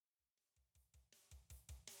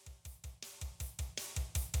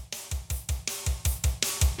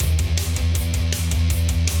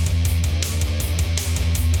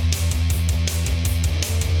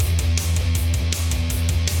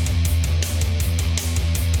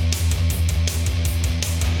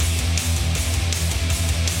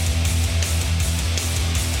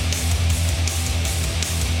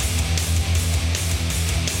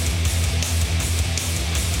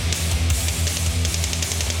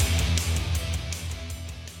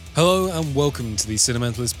Hello and welcome to the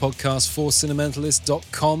Cinementalist podcast for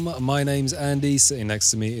Cinementalist.com. My name's Andy. Sitting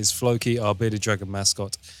next to me is Floki, our bearded dragon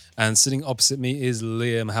mascot. And sitting opposite me is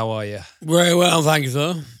Liam. How are you? Very well, thank you,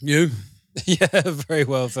 sir. You? Yeah, very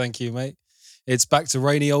well, thank you, mate. It's back to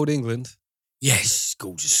rainy old England. Yes,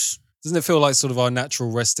 gorgeous. Doesn't it feel like sort of our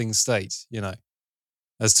natural resting state, you know?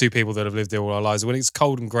 As two people that have lived here all our lives. When it's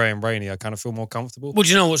cold and grey and rainy, I kind of feel more comfortable. Well, do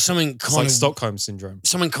you know what? Something It's like Stockholm Syndrome.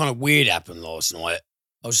 Something kind of weird happened last night.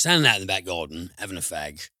 I was standing out in the back garden having a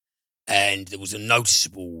fag, and there was a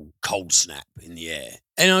noticeable cold snap in the air.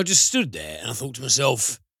 And I just stood there and I thought to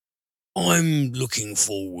myself, I'm looking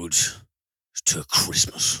forward to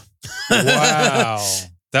Christmas. Wow.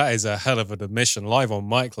 That is a hell of an admission. Live on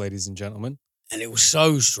mic, ladies and gentlemen. And it was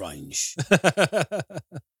so strange. Because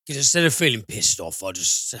instead of feeling pissed off, I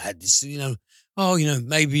just had this,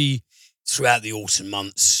 maybe throughout the autumn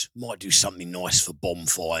months, might do something nice for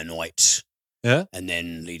bonfire nights. Yeah? And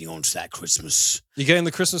then leading on to that Christmas. You're getting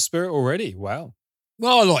the Christmas spirit already? Wow.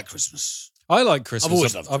 Well, I like Christmas. I like Christmas. I've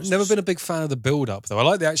always loved Christmas. I've never been a big fan of the build-up, though. I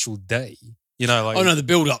like the actual day. You know, like... Oh, no, the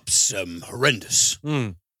build-up's horrendous.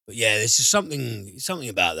 Mm. But yeah, there's just something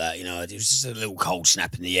about that, you know. It was just a little cold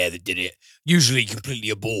snap in the air that did it. Usually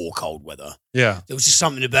completely abhor cold weather. Yeah. There was just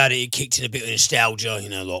something about it. It kicked in a bit of nostalgia, you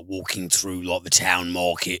know, like walking through like the town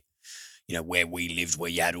market, you know, where we lived, where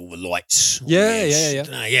you had all the lights. Yeah.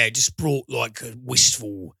 It just brought like a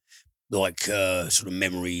wistful, like sort of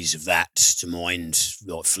memories of that to mind,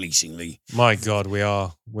 like fleetingly. My God,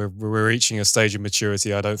 we're reaching a stage of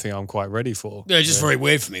maturity I don't think I'm quite ready for. Yeah, it's just very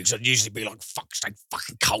weird for me because I'd usually be like, fuck's sake,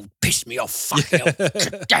 fucking cold, piss me off, fuck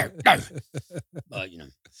it, no. But, you know.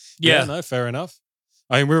 Yeah, no, fair enough.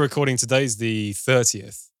 I mean, we're recording today's the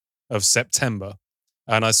 30th of September,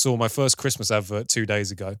 and I saw my first Christmas advert 2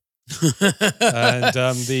 days ago.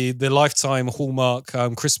 And the Lifetime Hallmark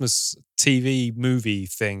Christmas TV movie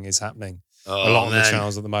thing is happening a lot on the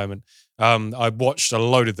channels at the moment. I watched a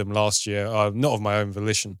load of them last year, not of my own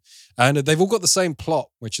volition, and they've all got the same plot,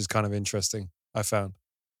 which is kind of interesting. I found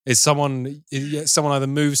it's someone either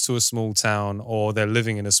moves to a small town or they're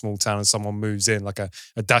living in a small town and someone moves in, like a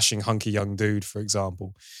dashing hunky young dude, for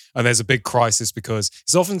example, and there's a big crisis because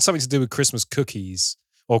it's often something to do with Christmas cookies.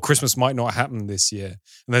 Or Christmas might not happen this year.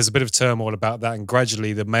 And there's a bit of turmoil about that. And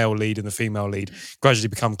gradually the male lead and the female lead gradually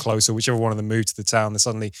become closer. Whichever one of them move to the town, then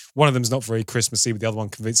suddenly one of them's not very Christmassy, but the other one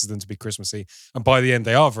convinces them to be Christmassy. And by the end,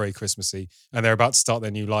 they are very Christmassy. And they're about to start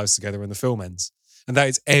their new lives together and the film ends. And that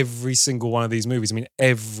is every single one of these movies. I mean,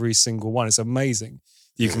 every single one. It's amazing.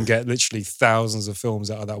 You can get literally thousands of films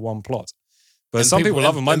out of that one plot. But and some people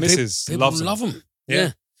love them. My missus loves them. Love them.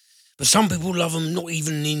 Yeah. But some people love them not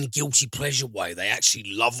even in a guilty pleasure way. They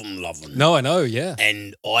actually love them. No, I know, yeah.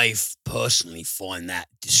 And I personally find that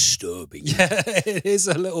disturbing. Yeah, it is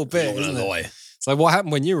a little bit, I'm not isn't gonna lie. It's like what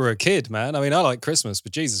happened when you were a kid, man. I mean, I like Christmas,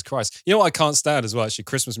 but Jesus Christ. You know what I can't stand as well, actually?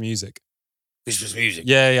 Christmas music. Christmas music?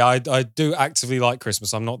 Yeah, I do actively like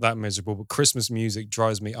Christmas. I'm not that miserable, but Christmas music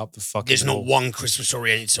drives me up the fucking There's wall. not one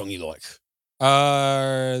Christmas-oriented song you like?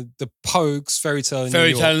 The Pogues, Fairy Tale in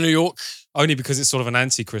New York. Only because it's sort of an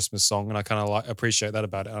anti-Christmas song, and I kind of appreciate that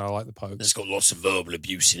about it, and I like the Pogues. It's got lots of verbal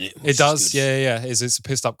abuse in it. It does, yeah. It's a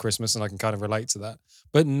pissed up Christmas, and I can kind of relate to that.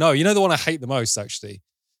 But no, you know the one I hate the most, actually?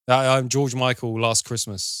 I'm George Michael, Last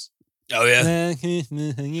Christmas. Oh, yeah?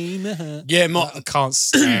 Yeah, I can't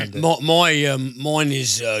stand it. Mine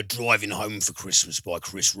is Driving Home for Christmas by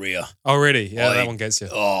Chris Rea. Oh, really? Yeah, that one gets you.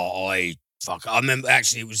 I remember,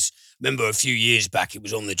 actually, remember a few years back, it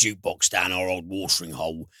was on the jukebox down our old watering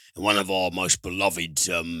hole, and one of our most beloved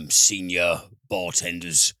senior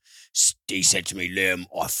bartenders, he said to me, Liam,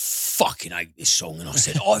 I fucking hate this song. And I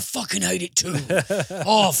said, I fucking hate it too.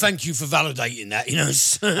 Oh, thank you for validating that, you know.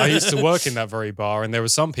 I used to work in that very bar, and there were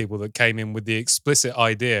some people that came in with the explicit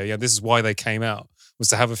idea, this is why they came out, was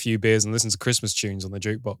to have a few beers and listen to Christmas tunes on the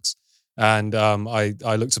jukebox. And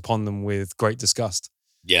I looked upon them with great disgust.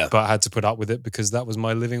 Yeah. But I had to put up with it because that was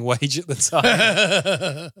my living wage at the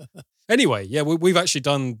time. Anyway, yeah, we've actually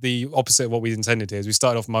done the opposite of what we intended here. Is we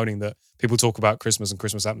started off moaning that people talk about Christmas and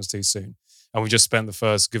Christmas happens too soon. And we just spent the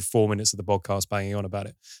first good 4 minutes of the podcast banging on about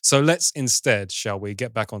it. So let's instead, shall we,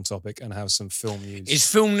 get back on topic and have some film news. Is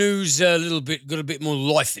film news got a bit more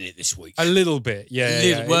life in it this week? A little bit,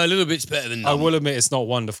 yeah. Well, a little bit's better than none. I will admit it's not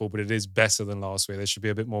wonderful, but it is better than last week. There should be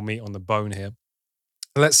a bit more meat on the bone here.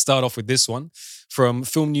 Let's start off with this one from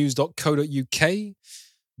filmnews.co.uk.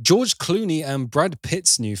 George Clooney and Brad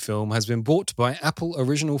Pitt's new film has been bought by Apple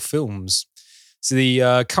Original Films. So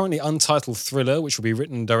the currently untitled thriller, which will be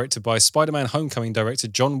written and directed by Spider-Man Homecoming director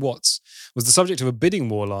John Watts, was the subject of a bidding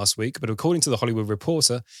war last week, but according to The Hollywood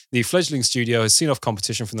Reporter, the fledgling studio has seen off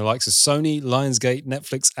competition from the likes of Sony, Lionsgate,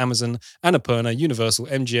 Netflix, Amazon, Annapurna, Universal,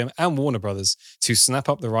 MGM, and Warner Brothers to snap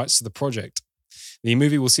up the rights to the project. The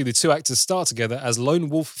movie will see the two actors star together as lone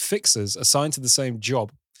wolf fixers assigned to the same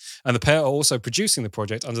job. And the pair are also producing the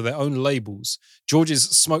project under their own labels, George's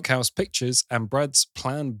Smokehouse Pictures and Brad's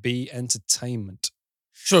Plan B Entertainment.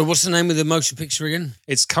 Sorry, what's the name of the motion picture again?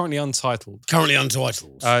 It's currently untitled. Currently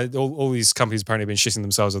untitled. All these companies apparently have been shitting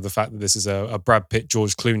themselves of the fact that this is a Brad Pitt,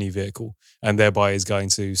 George Clooney vehicle, and thereby is going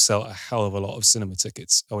to sell a hell of a lot of cinema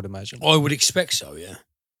tickets, I would imagine. I would expect so, yeah.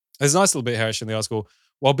 There's a nice little bit here actually in the article.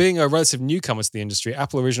 While being a relative newcomer to the industry,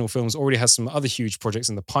 Apple Original Films already has some other huge projects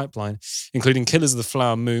in the pipeline, including Killers of the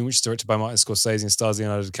Flower Moon, which is directed by Martin Scorsese and stars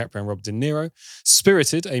Leonardo DiCaprio and Robert De Niro,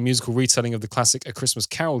 Spirited, a musical retelling of the classic A Christmas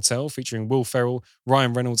Carol tale featuring Will Ferrell,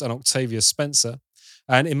 Ryan Reynolds and Octavia Spencer,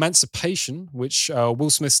 and Emancipation, which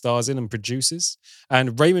Will Smith stars in and produces,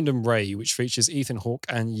 and Raymond and Ray, which features Ethan Hawke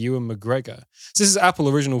and Ewan McGregor. So this is Apple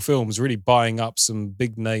Original Films really buying up some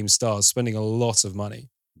big-name stars, spending a lot of money.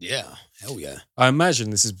 Yeah, hell yeah. I imagine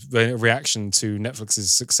this is a reaction to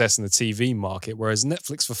Netflix's success in the TV market, whereas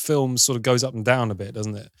Netflix for films sort of goes up and down a bit,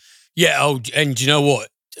 doesn't it? Yeah, and you know what?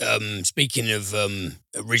 Speaking of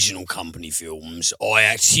original company films, I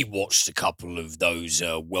actually watched a couple of those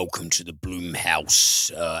Welcome to the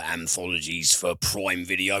Blumhouse anthologies for Prime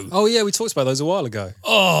Video. Oh, yeah, we talked about those a while ago.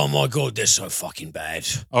 Oh, my God, they're so fucking bad.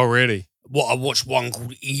 Oh, really? I watched one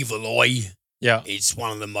called Evil Eye. Yeah. It's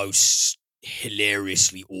one of the most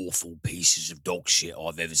hilariously awful pieces of dog shit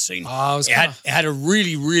I've ever seen. It had a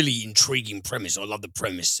really, really intriguing premise. I love the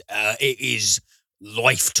premise. It is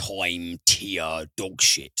Lifetime tier dog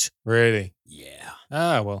shit. Really? Yeah.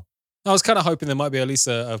 Well. I was kind of hoping there might be at least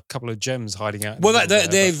a couple of gems hiding out. Well,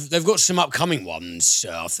 they've got some upcoming ones.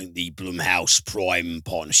 I think the Blumhouse Prime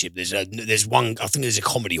partnership. There's one. I think there's a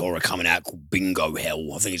comedy horror coming out called Bingo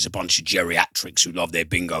Hell. I think it's a bunch of geriatrics who love their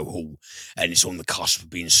bingo hall, and it's on the cusp of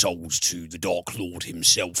being sold to the Dark Lord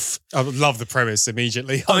himself. I love the premise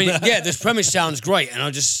immediately. I mean, yeah, this premise sounds great,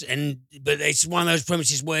 but it's one of those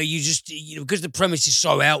premises where you just because the premise is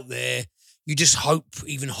so out there. You just hope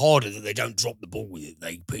even harder that they don't drop the ball with it.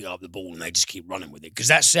 They pick up the ball and they just keep running with it because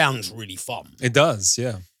that sounds really fun. It does,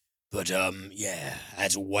 yeah. But yeah,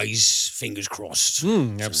 as always, fingers crossed.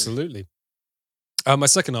 Absolutely. My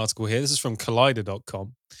second article here, this is from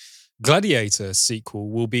Collider.com. Gladiator sequel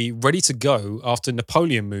will be ready to go after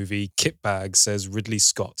Napoleon movie Kitbag, says Ridley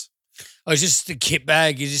Scott. Oh, is this the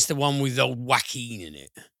Kitbag? Is this the one with old Joaquin in it?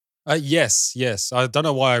 Yes. I don't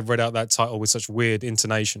know why I read out that title with such weird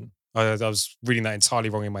intonation. I was reading that entirely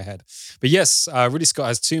wrong in my head. But yes, Ridley Scott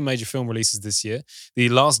has two major film releases this year, The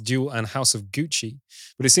Last Duel and House of Gucci.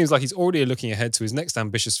 But it seems like he's already looking ahead to his next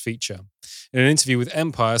ambitious feature. In an interview with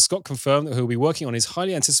Empire, Scott confirmed that he'll be working on his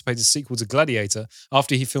highly anticipated sequel to Gladiator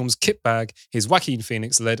after he films Kitbag, his Joaquin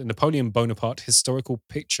Phoenix-led Napoleon Bonaparte historical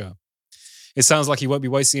picture. It sounds like he won't be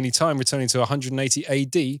wasting any time returning to 180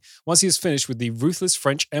 AD once he is finished with the ruthless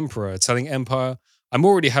French emperor, telling Empire, "I'm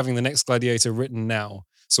already having the next Gladiator written now.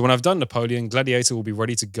 So when I've done Napoleon, Gladiator will be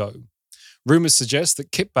ready to go." Rumours suggest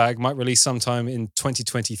that Kitbag might release sometime in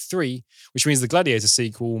 2023, which means the Gladiator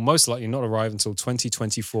sequel will most likely not arrive until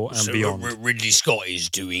 2024 and beyond. Ridley Scott is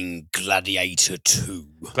doing Gladiator 2.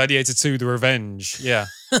 Gladiator 2, The Revenge, yeah.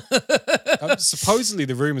 Supposedly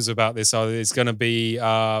the rumours about this are that it's going to be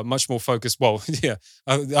much more focused. Well, yeah,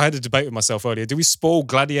 I had a debate with myself earlier. Do we spoil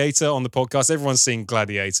Gladiator on the podcast? Everyone's seen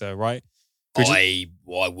Gladiator, right? I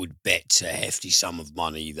would bet a hefty sum of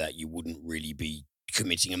money that you wouldn't really be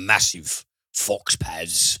committing a massive fox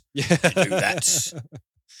pads to do that.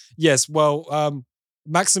 Yes, well,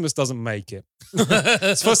 Maximus doesn't make it.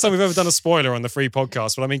 It's the first time we've ever done a spoiler on the free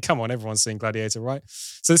podcast, but I mean, come on, everyone's seen Gladiator, right?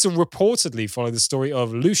 So this will reportedly follow the story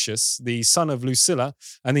of Lucius, the son of Lucilla,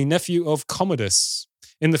 and the nephew of Commodus.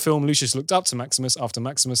 In the film, Lucius looked up to Maximus after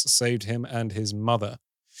Maximus saved him and his mother.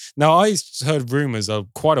 Now, I heard rumours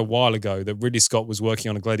quite a while ago that Ridley Scott was working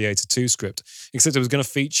on a Gladiator 2 script, except it was going to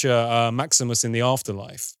feature Maximus in the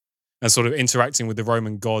afterlife and sort of interacting with the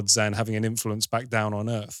Roman gods and having an influence back down on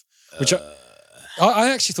Earth, which I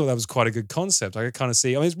actually thought that was quite a good concept. I could kind of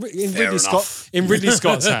see. I mean, in Ridley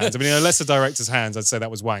Scott's hands. I mean, in a lesser director's hands, I'd say that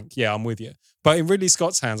was wank. Yeah, I'm with you. But in Ridley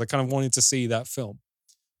Scott's hands, I kind of wanted to see that film.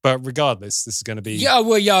 But regardless, this is going to be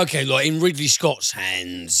okay. Like in Ridley Scott's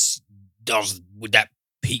hands, would that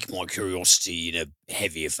pique my curiosity in a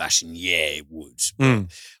heavier fashion? Yeah, it would.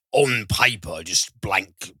 On paper, just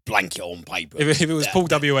blank it on paper. If it was Paul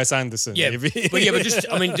W.S. Anderson. Yeah, but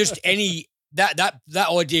just any that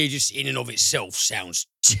idea just in and of itself sounds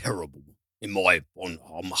terrible, in my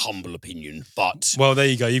humble opinion. But Well, there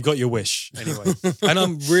you go. You've got your wish anyway. And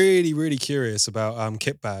I'm really, really curious about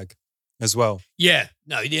Kitbag as well. yeah,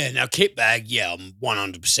 no, yeah. Now Kitbag, yeah, I'm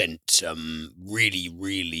 100% really,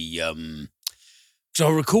 really. So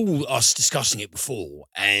I recall us discussing it before,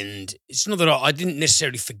 and it's not that I didn't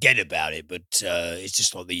necessarily forget about it, but it's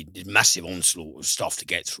just like the massive onslaught of stuff to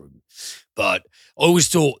get through. But I always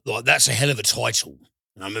thought, like, that's a hell of a title.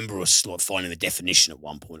 And I remember us like finding the definition at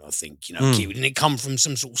one point. I think, didn't it come from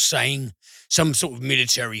some sort of saying, some sort of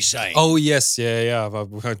military saying? Oh, yes. Yeah.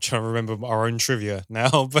 I'm trying to remember our own trivia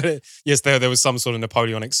now. But yes, there was some sort of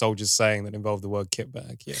Napoleonic soldiers saying that involved the word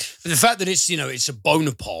kitbag. Yeah. But the fact that it's, it's a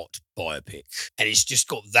Bonaparte biopic and it's just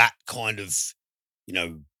got that kind of,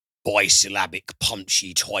 bisyllabic,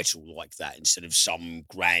 punchy title like that instead of some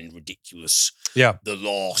grand, ridiculous, the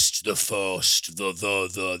last, the first,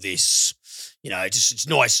 the this. It's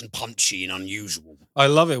nice and punchy and unusual. I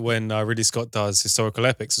love it when Ridley Scott does historical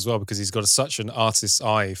epics as well, because he's got such an artist's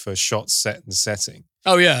eye for shot, set, and setting.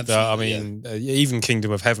 Oh, yeah. Absolutely, Even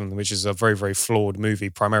Kingdom of Heaven, which is a very, very flawed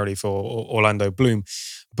movie, primarily for Orlando Bloom.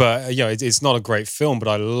 But, it's not a great film, but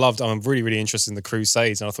I'm really, really interested in the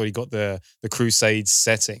Crusades, and I thought he got the Crusades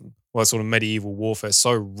setting, sort of medieval warfare,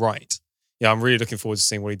 so right. Yeah, I'm really looking forward to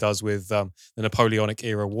seeing what he does with the Napoleonic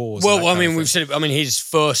era wars. Well, we've said it. His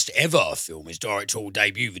first ever film, his directorial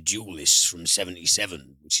debut, The Duelists from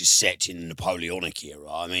 '77, which is set in the Napoleonic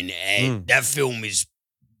era. That film is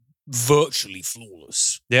virtually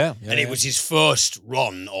flawless. Yeah. And it was his first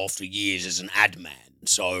run after years as an ad man.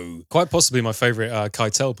 So quite possibly my favourite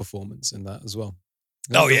Keitel performance in that as well.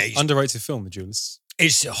 Underrated film, The Duelists.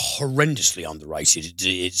 It's horrendously underrated.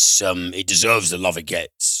 It deserves the love it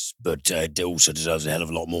gets, but it also deserves a hell of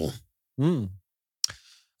a lot more.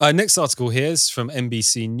 Next article here is from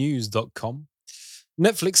NBCnews.com.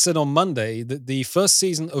 Netflix said on Monday that the first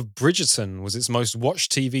season of Bridgerton was its most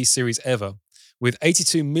watched TV series ever, with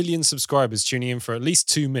 82 million subscribers tuning in for at least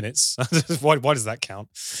 2 minutes. Why does that count?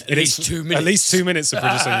 At least 2 minutes. At least 2 minutes of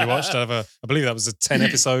Bridgerton you watched. I believe that was a 10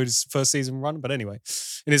 episodes first season run. But anyway,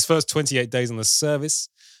 in his first 28 days on the service,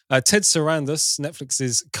 Ted Sarandos,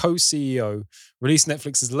 Netflix's co-CEO, released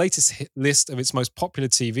Netflix's latest list of its most popular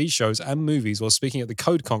TV shows and movies while speaking at the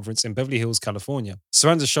Code Conference in Beverly Hills, California.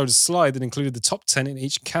 Sarandos showed a slide that included the top 10 in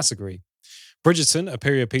each category. Bridgerton, a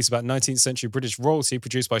period piece about 19th century British royalty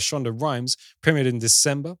produced by Shonda Rhimes, premiered in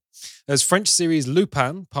December. There's French series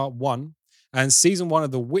Lupin, Part 1, and Season 1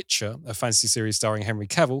 of The Witcher, a fantasy series starring Henry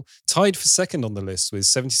Cavill, tied for second on the list with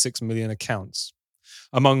 76 million accounts.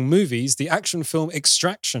 Among movies, the action film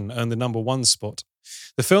Extraction earned the number 1 spot.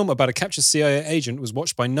 The film about a captured CIA agent was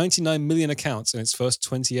watched by 99 million accounts in its first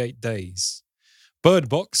 28 days. Bird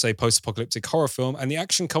Box, a post-apocalyptic horror film, and the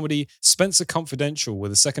action comedy Spencer Confidential were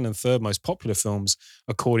the second and third most popular films,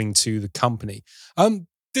 according to the company.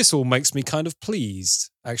 This all makes me kind of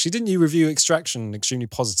pleased. Actually, didn't you review Extraction extremely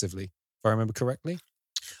positively, if I remember correctly?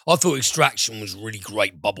 I thought Extraction was really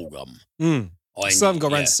great bubblegum. I still haven't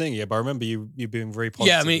got around to seeing it, but I remember you being very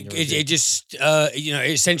positive. Yeah, it just,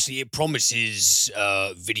 essentially it promises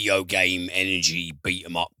video game energy, beat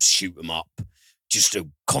 'em up, shoot 'em up, just a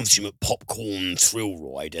consummate popcorn thrill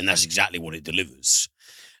ride, and that's exactly what it delivers.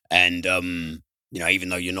 And, even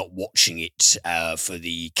though you're not watching it for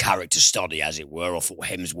the character study, as it were, I thought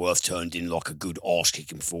Hemsworth turned in like a good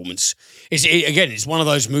arse-kicking performance. It's one of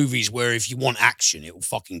those movies where if you want action, it will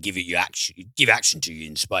fucking give action to you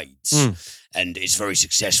in spades. And it's very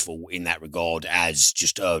successful in that regard as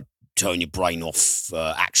just a turn your brain off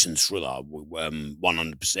action thriller,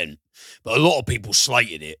 100%. But a lot of people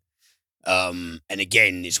slated it. And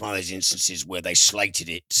again, it's one of those instances where they slated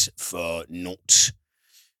it for not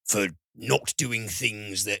doing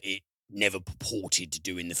things that it never purported to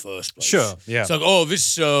do in the first place. Sure, yeah. It's like,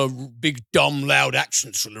 this big, dumb, loud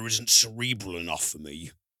action thriller isn't cerebral enough for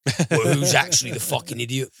me. Well, who's actually the fucking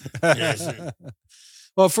idiot?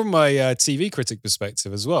 Well, from my TV critic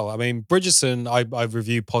perspective as well, Bridgerton, I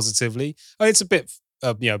reviewed positively. It's a bit,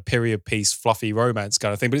 period piece, fluffy romance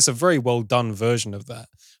kind of thing, but it's a very well done version of that.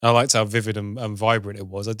 And I liked how vivid and vibrant it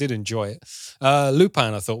was. I did enjoy it.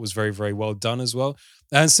 Lupin, I thought, was very, very well done as well.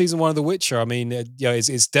 And season 1 of The Witcher,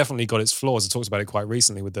 it's definitely got its flaws. I talked about it quite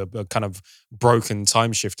recently with the kind of broken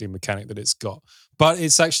time shifting mechanic that it's got. But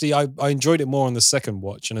it's actually, I enjoyed it more on the second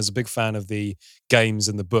watch. And as a big fan of the games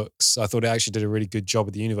and the books, I thought it actually did a really good job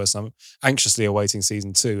of the universe. I'm anxiously awaiting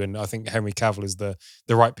season 2. And I think Henry Cavill is the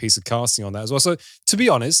right piece of casting on that as well. So to be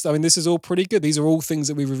honest, this is all pretty good. These are all things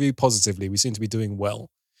that we review positively. We seem to be doing well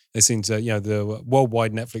They seem to, the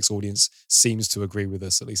worldwide Netflix audience seems to agree with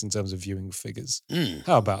us, at least in terms of viewing figures.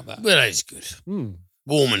 How about that? Well, that is good.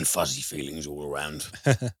 Warm and fuzzy feelings all around.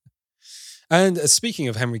 And speaking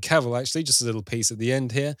of Henry Cavill, actually, just a little piece at the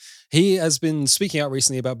end here. He has been speaking out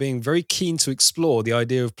recently about being very keen to explore the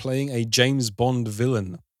idea of playing a James Bond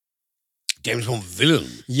villain. James Bond villain?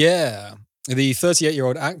 Yeah. The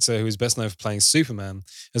 38-year-old actor, who is best known for playing Superman,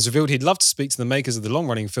 has revealed he'd love to speak to the makers of the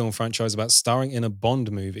long-running film franchise about starring in a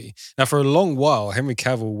Bond movie. Now, for a long while, Henry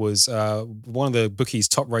Cavill was one of the bookies'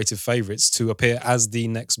 top-rated favourites to appear as the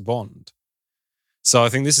next Bond. So I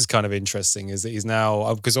think this is kind of interesting, is that he's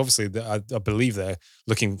now, because obviously I believe they're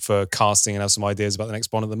looking for casting and have some ideas about the next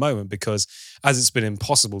Bond at the moment, because as it's been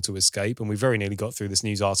impossible to escape, and we very nearly got through this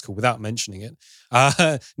news article without mentioning it,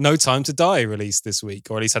 No Time to Die released this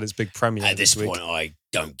week, or at least had its big premiere At this week. point, I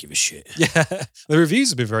don't give a shit. Yeah, the reviews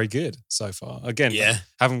have been very good so far. Again, yeah.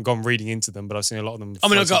 haven't gone reading into them, but I've seen a lot of them. I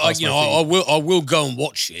mean, I will go and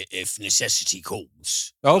watch it if necessity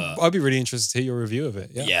calls. I'd be really interested to hear your review of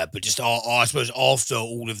it. Yeah, but just I suppose after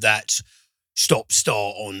all of that stop,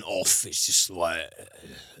 start, on, off, it's just like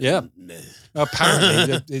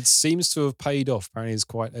Apparently, it seems to have paid off. Apparently, it's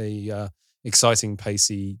quite a exciting,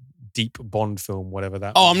 pacey, deep Bond film, whatever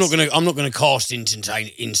that. Oh, means. I'm not gonna cast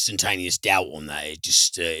instantaneous doubt on that. It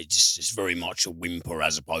just is very much a whimper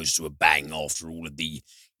as opposed to a bang after all of the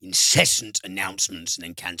incessant announcements and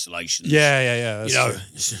then cancellations. Yeah.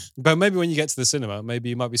 That's true. But maybe when you get to the cinema, maybe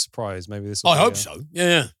you might be surprised. Maybe this. I hope so.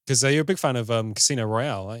 Yeah. Because you're a big fan of Casino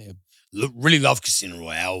Royale, aren't you? Really love Casino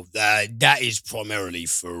Royale. That is primarily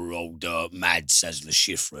for old Mads as Le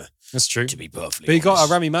Chiffre. That's true. To be perfectly but you honest.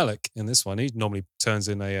 got Rami Malek in this one. He normally turns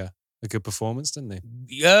in a good performance, doesn't he?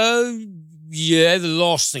 Yeah. The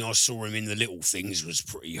last thing I saw him in, The Little Things, was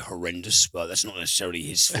pretty horrendous, but that's not necessarily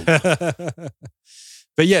his fault.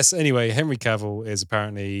 But yes, anyway, Henry Cavill is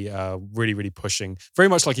apparently really, really pushing. Very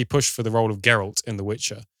much like he pushed for the role of Geralt in The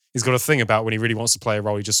Witcher. He's got a thing about when he really wants to play a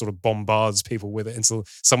role, he just sort of bombards people with it until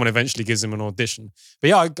someone eventually gives him an audition. But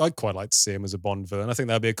yeah, I'd quite like to see him as a Bond villain. I think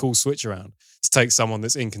that'd be a cool switch around to take someone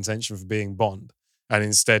that's in contention for being Bond and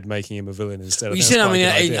instead making him a villain instead.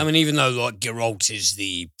 I mean, even though like Geralt is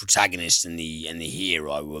the protagonist and the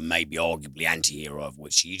hero, or maybe arguably anti-hero of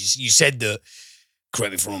which you said that.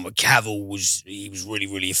 Correct me if I'm wrong, but Cavill was really,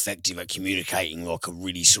 really effective at communicating like a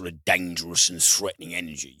really sort of dangerous and threatening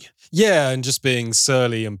energy. Yeah, and just being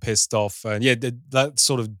surly and pissed off, and that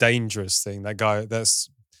sort of dangerous thing. That guy,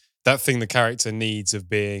 that thing the character needs of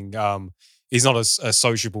being. He's not a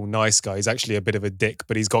sociable, nice guy. He's actually a bit of a dick,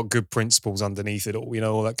 but he's got good principles underneath it all.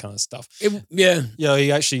 All that kind of stuff.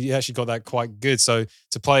 He actually got that quite good. So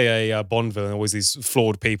to play a Bond villain, always these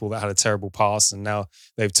flawed people that had a terrible past, and now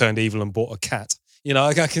they've turned evil and bought a cat.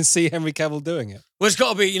 I can see Henry Cavill doing it. Well, it's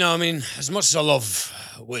got to be, as much as I love,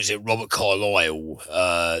 Robert Carlyle,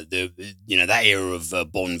 that era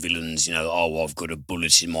of Bond villains, I've got a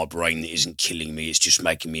bullet in my brain that isn't killing me, it's just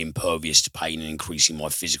making me impervious to pain and increasing my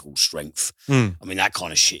physical strength. I mean, that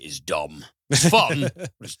kind of shit is dumb. It's fun,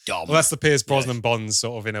 but it's dumb. Well, that's the Pierce Brosnan Bond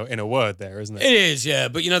sort of in a word there, isn't it? It is, yeah.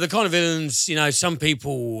 But, the kind of villains, some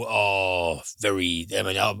people are very,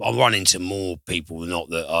 I run into more people than not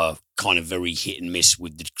that are kind of very hit and miss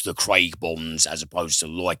with the Craig Bonds as opposed to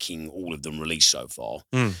liking all of them released so far.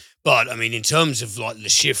 But, I mean, in terms of like Le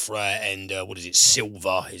Chiffre and,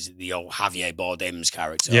 Silva, is it the old Javier Bardem's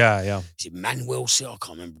character? Yeah. Is it Manuel Silva? I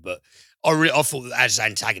can't remember. But I thought that as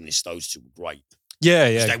antagonists, those two were great.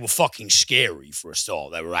 Yeah. They were fucking scary for a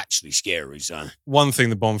start. They were actually scary. So one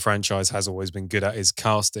thing the Bond franchise has always been good at is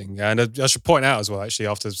casting. And I should point out as well, actually,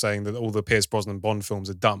 after saying that all the Pierce Brosnan Bond films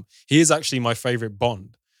are dumb, he is actually my favourite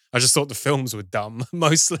Bond. I just thought the films were dumb,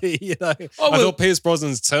 mostly. I thought Pierce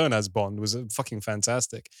Brosnan's turn as Bond was fucking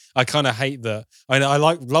fantastic. I kind of hate that. I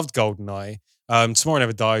loved GoldenEye. Tomorrow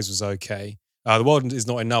Never Dies was okay. The World Is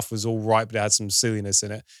Not Enough was all right, but it had some silliness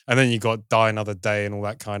in it. And then you got Die Another Day and all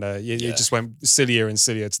that kind of... It just went sillier and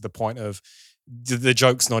sillier to the point of the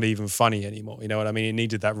joke's not even funny anymore. You know what I mean? It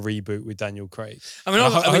needed that reboot with Daniel Craig. I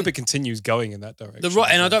hope it continues going in that direction.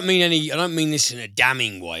 And I don't mean this in a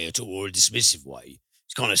damning way at all or a dismissive way.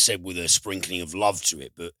 It's kind of said with a sprinkling of love to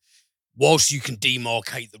it, but whilst you can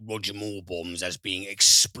demarcate the Roger Moore bombs as being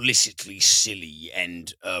explicitly silly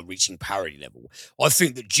and reaching parody level, I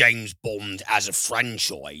think that James Bond as a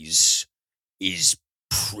franchise is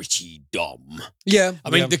pretty dumb. Yeah. I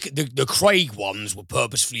mean, the Craig ones were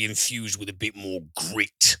purposefully infused with a bit more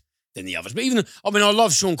grit than the others. But I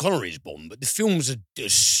love Sean Connery's Bond, but the films are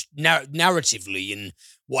just narratively and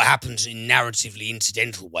what happens in narratively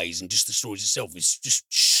incidental ways and just the stories itself is just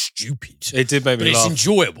stupid. It did make me laugh. But it's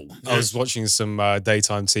enjoyable. I was watching some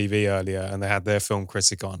daytime TV earlier and they had their film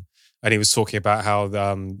critic on and he was talking about how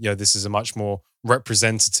this is a much more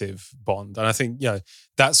representative Bond, and I think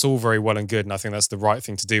that's all very well and good, and I think that's the right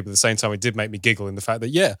thing to do. But at the same time, it did make me giggle in the fact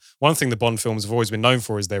that one thing the Bond films have always been known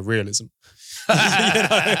for is their realism. But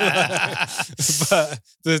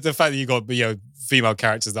the fact that you got female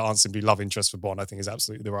characters that aren't simply love interests for Bond, I think is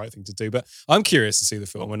absolutely the right thing to do. But I'm curious to see the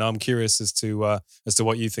film, and I'm curious as to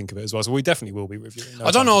what you think of it as well. So we definitely will be reviewing. I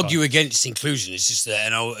don't argue against inclusion. It's just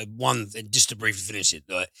that, just to briefly finish it,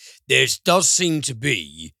 there does seem to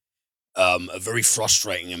be a very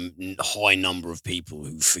frustrating and high number of people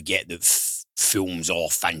who forget that films are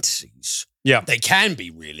fantasies. Yeah. They can be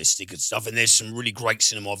realistic and stuff, and there's some really great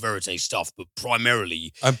cinema verite stuff, but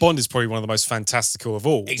primarily... And Bond is probably one of the most fantastical of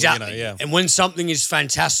all. Exactly. And when something is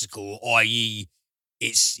fantastical, i.e.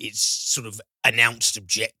 its sort of announced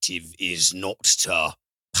objective is not to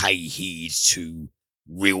pay heed to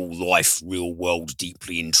real life, real world,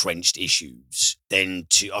 deeply entrenched issues, then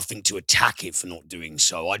to attack it for not doing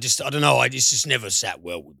so. I don't know. It's just never sat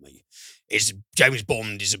well with me. James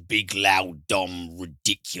Bond is a big, loud, dumb,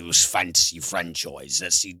 ridiculous fantasy franchise.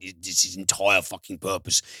 That's his entire fucking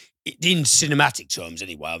purpose. In cinematic terms,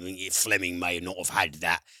 anyway. I mean, Fleming may not have had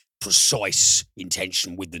that precise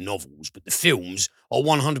intention with the novels, but the films are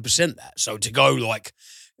 100% that. So to go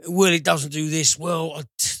well, it doesn't do this. Well,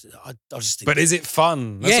 I just think... But is it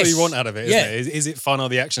fun? That's what you want out of it, isn't it? Is it fun? Are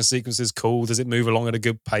the action sequences cool? Does it move along at a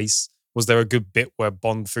good pace? Was there a good bit where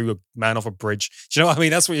Bond threw a man off a bridge? Do you know what I mean?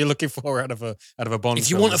 That's what you're looking for out of a Bond film. If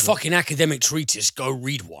you want a fucking academic treatise, go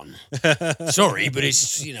read one. Sorry, but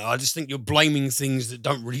it's, I just think you're blaming things that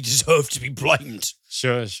don't really deserve to be blamed.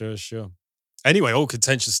 Sure. Anyway, all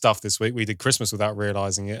contentious stuff this week. We did Christmas without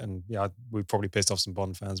realising it, and we probably pissed off some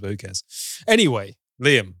Bond fans, but who cares? Anyway,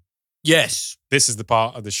 Liam. Yes. This is the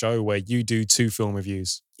part of the show where you do 2 film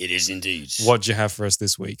reviews. It is indeed. What do you have for us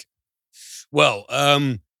this week? Well,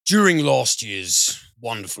 during last year's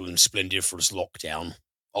wonderful and splendiferous lockdown,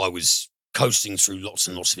 I was coasting through lots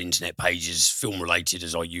and lots of internet pages, film-related,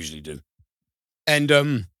 as I usually do. And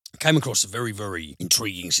came across a very, very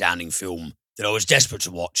intriguing sounding film that I was desperate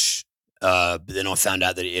to watch. But then I found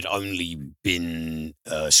out that it had only been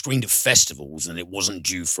screened at festivals and it wasn't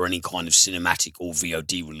due for any kind of cinematic or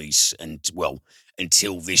VOD release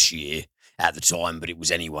until this year at the time, but it was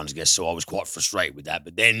anyone's guess. So I was quite frustrated with that.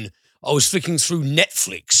 But then I was flicking through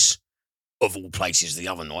Netflix, of all places, the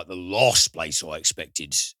other night, the last place I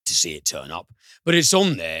expected to see it turn up. But it's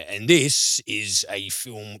on there, and this is a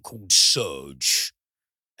film called Surge.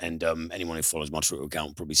 And anyone who follows my Twitter account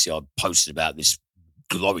will probably see I posted about this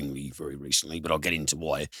glowingly very recently, but I'll get into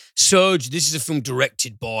why. Surge, this is a film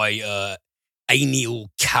directed by Anil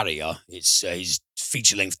Carrier. It's his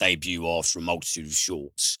feature-length debut after a multitude of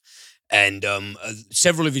shorts. And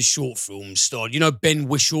several of his short films starred, Ben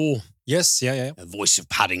Whishaw? Yes, yeah. The voice of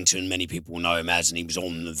Paddington, many people know him as, and he was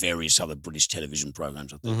on the various other British television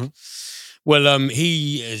programs, I think. Mm-hmm. Well,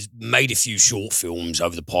 he has made a few short films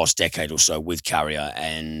over the past decade or so with Carrier,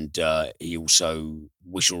 and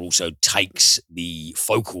Whishaw also takes the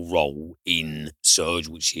focal role in Surge,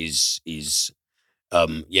 which is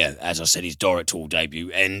as I said, his directorial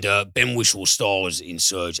debut. And Ben Whishaw stars in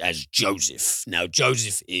Surge as Joseph. Now,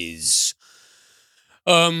 Joseph is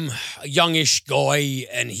a youngish guy,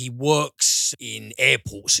 and he works in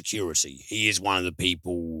airport security. He is one of the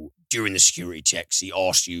people during the security checks. He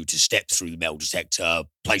asks you to step through the metal detector,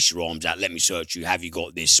 place your arms out, let me search you. Have you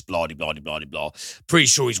got this? Blah, blah, blah, blah, blah. Pretty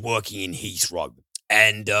sure he's working in Heathrow.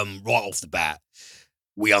 And right off the bat,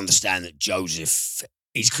 we understand that Joseph,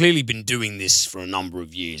 he's clearly been doing this for a number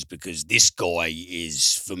of years, because this guy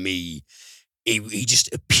is, for me, he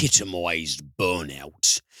just epitomized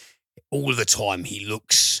burnout. All of the time, he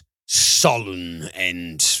looks sullen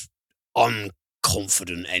and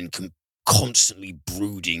unconfident and constantly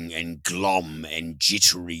brooding and glum and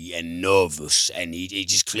jittery and nervous, and he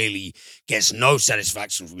just clearly gets no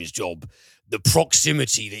satisfaction from his job. The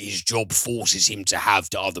proximity that his job forces him to have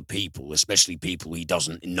to other people, especially people he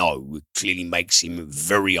doesn't know, clearly makes him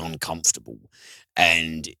very uncomfortable,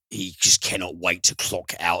 and he just cannot wait to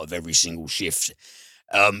clock out of every single shift,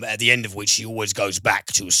 at the end of which he always goes back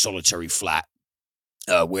to a solitary flat,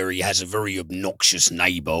 where he has a very obnoxious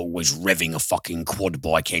neighbour always revving a fucking quad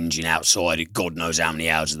bike engine outside at God knows how many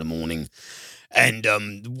hours of the morning. And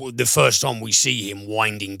the first time we see him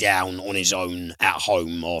winding down on his own at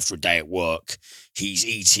home after a day at work, he's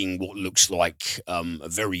eating what looks like a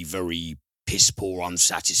very, very piss-poor,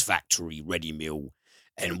 unsatisfactory ready meal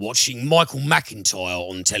and watching Michael McIntyre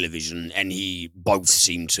on television, and he both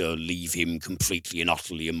seem to leave him completely and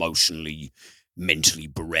utterly emotionally, mentally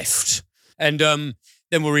bereft. And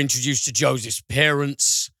then we're introduced to Joseph's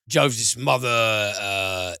parents. Joseph's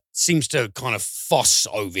mother seems to kind of fuss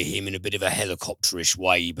over him in a bit of a helicopterish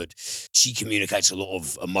way, but she communicates a lot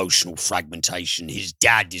of emotional fragmentation. His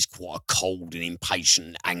dad is quite a cold and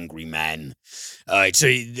impatient, angry man. So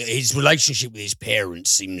his relationship with his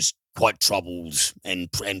parents seems quite troubled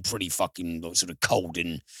and pretty fucking sort of cold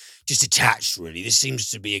and just attached, really. This seems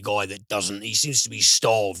to be a guy that he seems to be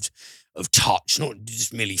starved of touch, not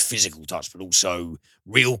just merely physical touch, but also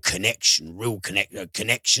real connection,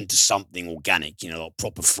 connection to something organic, like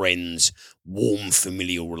proper friends, warm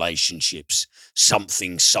familial relationships,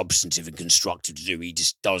 something substantive and constructive to do. He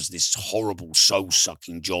just does this horrible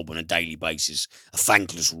soul-sucking job on a daily basis, a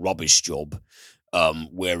thankless rubbish job,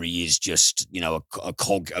 where he is just, a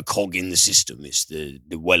cog in the system. It's the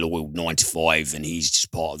well-oiled 9 to 5, and he's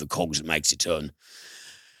just part of the cogs that makes it turn.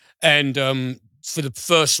 And for the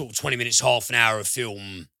first sort of 20 minutes, half an hour of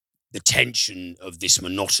film, the tension of this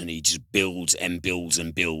monotony just builds and builds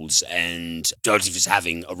and builds. And Joseph is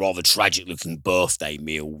having a rather tragic-looking birthday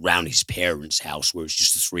meal round his parents' house, where it's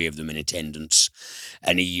just the three of them in attendance.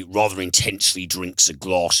 And he rather intensely drinks a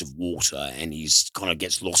glass of water, and he's kind of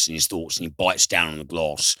gets lost in his thoughts, and he bites down on the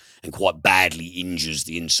glass and quite badly injures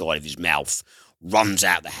the inside of his mouth, runs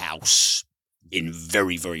out the house in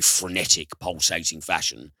very, very frenetic, pulsating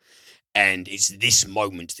fashion. And it's this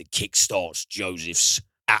moment that kickstarts Joseph's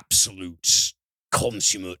absolute,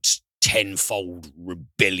 consummate, tenfold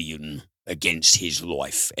rebellion against his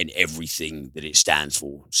life and everything that it stands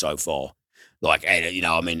for so far.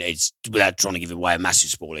 It's without trying to give away a massive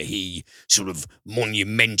spoiler, he sort of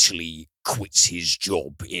monumentally quits his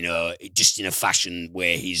job in a fashion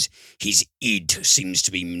where his id seems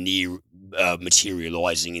to be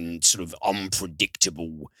materializing in sort of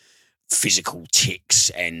unpredictable physical tics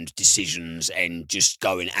and decisions and just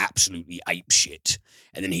going absolutely apeshit.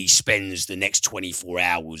 And then he spends the next 24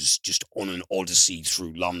 hours just on an odyssey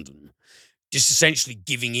through London, just essentially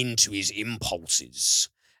giving in to his impulses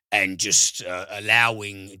and just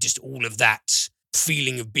allowing just all of that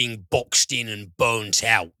feeling of being boxed in and burnt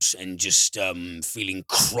out and just feeling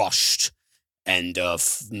crushed and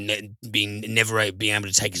never being able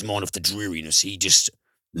to take his mind off the dreariness. He just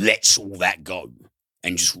lets all that go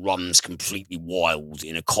and just runs completely wild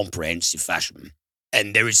in a comprehensive fashion.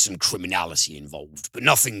 And there is some criminality involved, but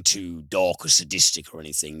nothing too dark or sadistic or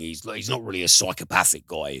anything. He's not really a psychopathic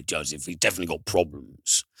guy, Joseph. He's definitely got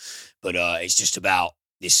problems. But it's just about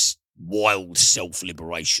this wild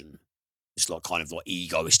self-liberation. It's like kind of like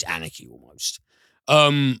egoist anarchy almost.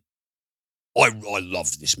 I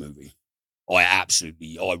loved this movie. I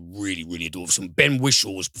really, really adore some Ben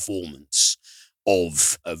Whishaw's performance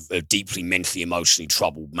of a deeply mentally, emotionally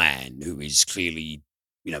troubled man who is clearly,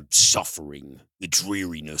 suffering the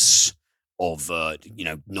dreariness of,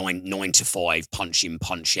 9 to 5, punch in,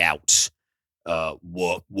 punch out,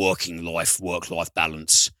 work-life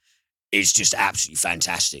balance is just absolutely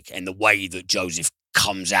fantastic. And the way that Joseph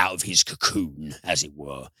comes out of his cocoon, as it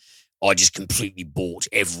were, I just completely bought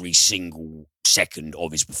every single second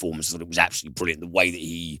of his performance. I thought it was absolutely brilliant. The way that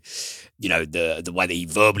he, the way that he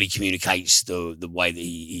verbally communicates, the way that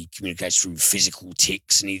he communicates through physical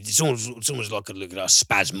tics, and it's almost like a look at our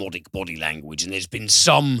spasmodic body language. And there's been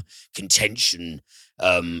some contention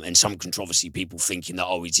and some controversy, people thinking that,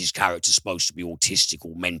 is his character supposed to be autistic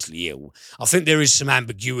or mentally ill? I think there is some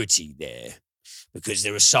ambiguity there, because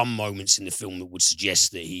there are some moments in the film that would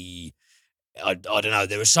suggest that I don't know.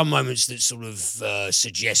 There are some moments that sort of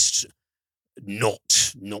suggest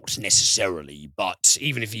not necessarily, but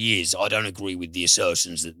even if he is, I don't agree with the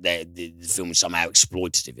assertions that the film is somehow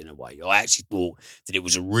exploitative in a way. I actually thought that it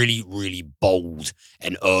was a really, really bold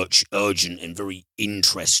and urgent and very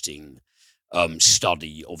interesting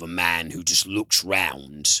study of a man who just looks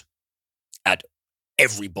round at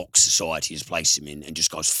every box society has placed him in and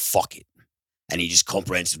just goes, fuck it. And he just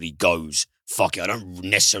comprehensively goes, fuck it. I don't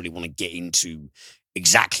necessarily want to get into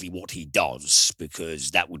exactly what he does,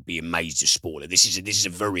 because that would be a major spoiler. This is a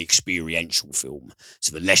very experiential film,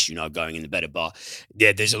 so the less you know going in, the better. But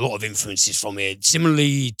yeah, there's a lot of influences from it,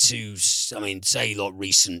 similarly to, say like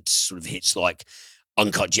recent sort of hits like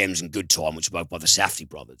Uncut Gems and Good Time, which are both by the Safdie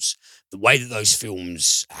brothers. The way that those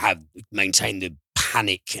films have maintained the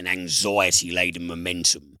panic and anxiety-laden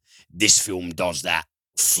momentum, this film does that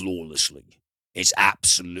flawlessly. It's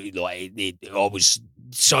absolutely like I was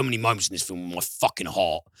so many moments in this film where my fucking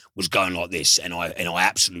heart was going like this, and I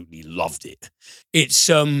absolutely loved it. It's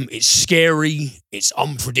scary, it's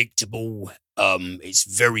unpredictable, It's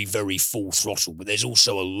very, very full throttle, but there's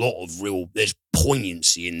also a lot of there's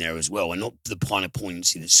poignancy in there as well, and not the kind of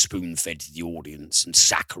poignancy that's spoon-fed to the audience and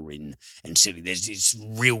saccharine and silly. There's this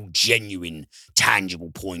real, genuine,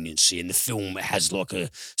 tangible poignancy, and the film has like a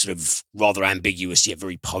sort of rather ambiguous yet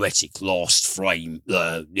very poetic last frame.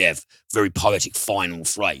 Very poetic final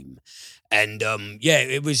frame, and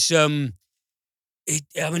it was.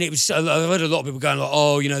 It was. I've heard a lot of people going like,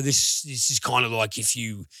 "Oh, this is kind of like if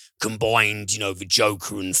you combined, the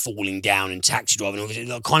Joker and Falling Down and Taxi Driver, and all this,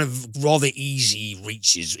 like, kind of rather easy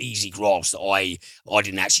reaches, easy grasps that I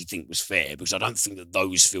didn't actually think was fair, because I don't think that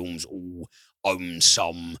those films all own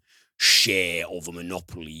some share of a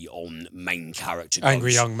monopoly on main character.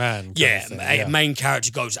 Angry young man. Main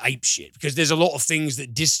character goes apeshit, because there's a lot of things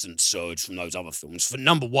that distance Surge from those other films. For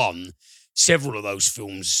number one, several of those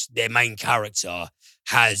films, their main character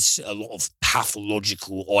has a lot of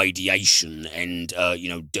pathological ideation and,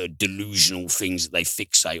 delusional things that they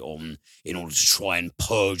fixate on in order to try and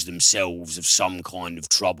purge themselves of some kind of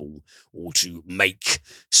trouble or to make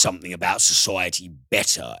something about society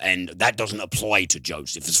better. And that doesn't apply to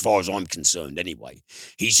Joseph, as far as I'm concerned anyway.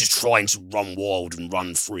 He's just trying to run wild and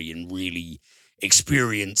run free and really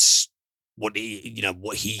experience what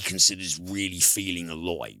he considers really feeling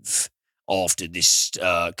alive after this,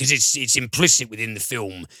 because it's implicit within the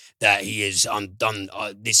film that he has undone.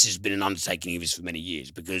 This has been an undertaking of his for many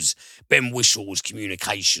years, because Ben Whistle's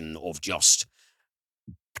communication of just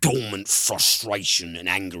dormant frustration and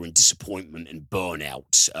anger and disappointment and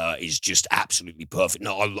burnout is just absolutely perfect.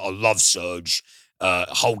 No, I love Surge.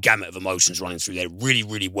 A whole gamut of emotions running through there. Really,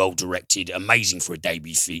 really well directed. Amazing for a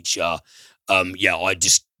debut feature.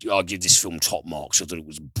 I'll give this film top marks. I thought it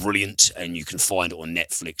was brilliant, and you can find it on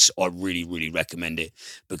Netflix. I really, really recommend it,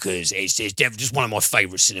 because it's definitely just one of my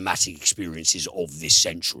favourite cinematic experiences of this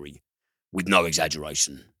century, with no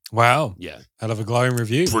exaggeration. Wow. Yeah. Hell of a glowing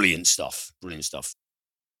review. Brilliant stuff.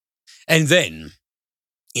 And then,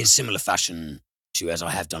 in similar fashion to as I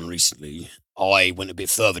have done recently, I went a bit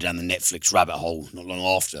further down the Netflix rabbit hole not long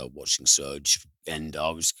after watching Surge, and I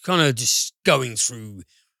was kind of just going through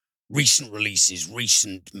recent releases,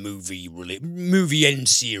 recent movie end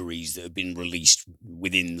series that have been released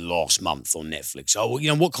within the last month on Netflix. Oh,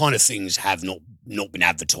 what kind of things have not been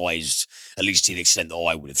advertised, at least to the extent that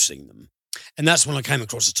I would have seen them. And that's when I came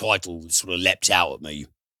across a title that sort of leapt out at me,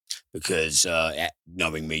 because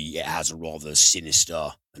knowing me, it has a rather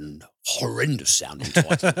sinister and horrendous sounding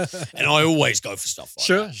title. And I always go for stuff like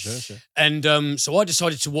that. Sure. And so I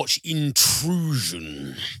decided to watch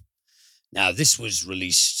Intrusion. Now, this was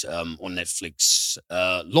released on Netflix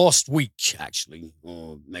last week, actually,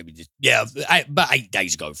 or maybe about 8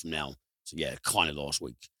 days ago from now. So yeah, kind of last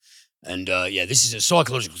week. And this is a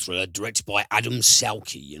psychological thriller directed by Adam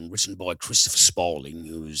Salke and written by Christopher Sparling,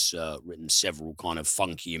 who has written several kind of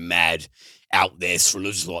funky and mad out there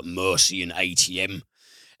thrillers like Mercy and ATM.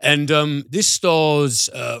 And this stars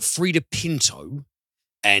Frida Pinto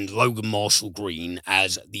and Logan Marshall Green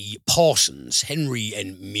as the Parsons, Henry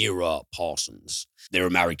and Mira Parsons. They're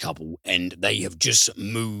a married couple, and they have just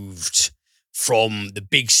moved from the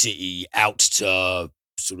big city out to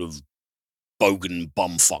sort of bogan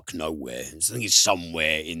bumfuck nowhere. I think it's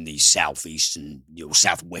somewhere in the southwestern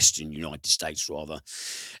United States, rather.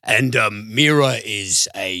 And Mira is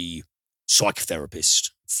a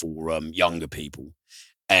psychotherapist for younger people,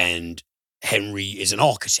 and Henry is an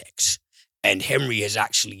architect. And Henry has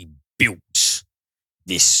actually built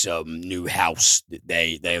this new house that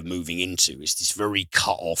they are moving into. It's this very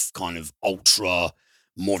cut off kind of ultra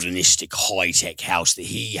modernistic high tech house that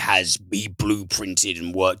he blueprinted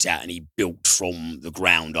and worked out, and he built from the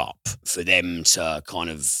ground up for them to kind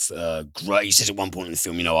of grow. He says at one point in the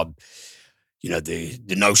film,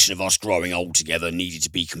 the notion of us growing old together needed to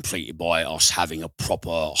be completed by us having a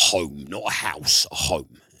proper home, not a house, a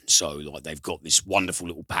home. So, they've got this wonderful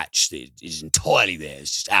little patch that is entirely there.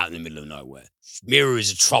 It's just out in the middle of nowhere. Mira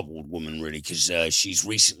is a troubled woman, really, because she's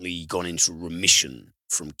recently gone into remission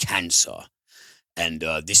from cancer. And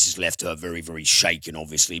this has left her very, very shaken,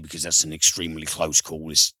 obviously, because that's an extremely close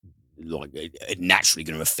call. It's naturally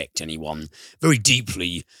going to affect anyone very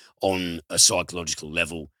deeply on a psychological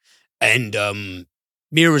level. And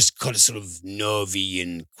Mira's kind of sort of nervy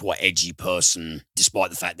and quite edgy person, despite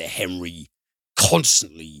the fact that Henry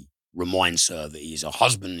constantly reminds her that he is her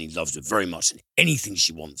husband and he loves her very much, and anything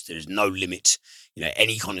she wants, there is no limit.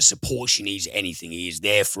 Any kind of support she needs, anything, he is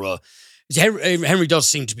there for her. Henry does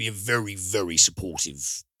seem to be a very, very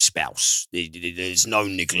supportive spouse. There's no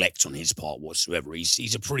neglect on his part whatsoever.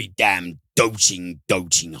 He's a pretty damn doting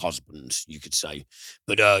husband, you could say.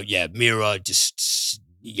 But Mira just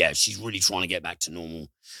she's really trying to get back to normal.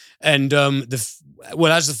 And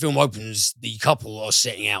as the film opens, the couple are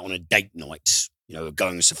setting out on a date night,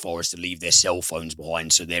 going so far as to leave their cell phones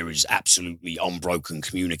behind. So there is absolutely unbroken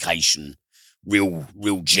communication, real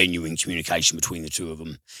genuine communication between the two of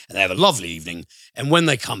them. And they have a lovely evening. And when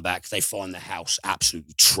they come back, they find the house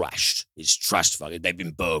absolutely trashed. It's trashed. They've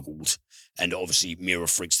been burgled. And obviously Mira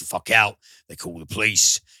freaks the fuck out. They call the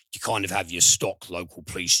police. You kind of have your stock local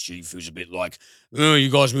police chief who's a bit like, oh, you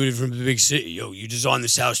guys moved from the big city. Oh, you designed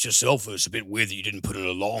this house yourself. It's a bit weird that you didn't put an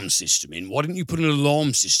alarm system in. Why didn't you put an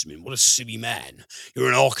alarm system in? What a silly man. You're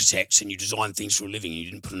an architect and you design things for a living and you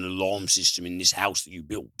didn't put an alarm system in this house that you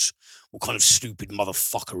built. What kind of stupid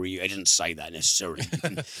motherfucker are you? I didn't say that necessarily.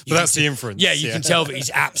 But that's the inference. Yeah, you can tell that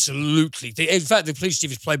he's absolutely... In fact, the police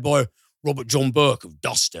chief is played by Robert John Burke of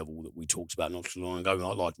Dust Devil that we talked about not too long ago.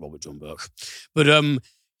 I like Robert John Burke. But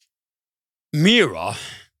Mira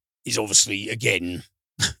is obviously, again,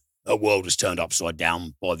 her world was turned upside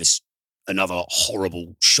down by another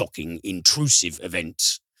horrible, shocking, intrusive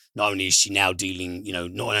event. Not only is she now dealing,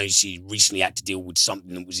 not only has she recently had to deal with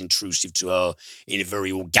something that was intrusive to her in a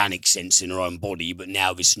very organic sense in her own body, but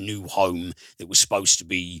now this new home that was supposed to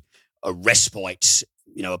be a respite,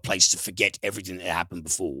 a place to forget everything that happened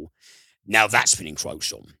before. Now that's been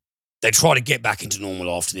encroached on. They try to get back into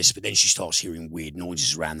normal after this, but then she starts hearing weird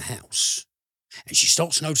noises around the house. And she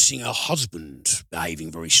starts noticing her husband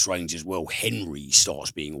behaving very strange as well. Henry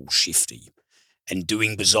starts being all shifty and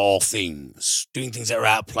doing bizarre things, doing things that are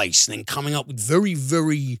out of place, and then coming up with very,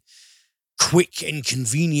 very quick and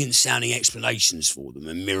convenient sounding explanations for them.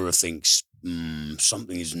 And Mira thinks,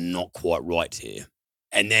 something is not quite right here.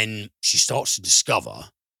 And then she starts to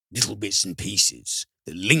discover little bits and pieces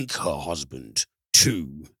that link her husband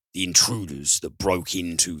to the intruders that broke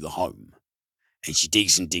into the home. And she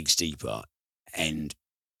digs and digs deeper. And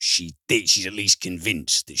she's at least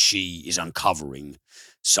convinced that she is uncovering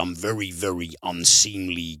some very, very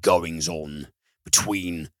unseemly goings-on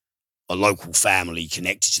between a local family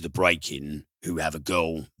connected to the break-in who have a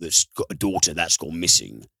girl that's got a daughter that's gone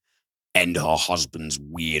missing and her husband's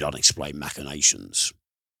weird, unexplained machinations.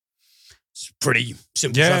 It's pretty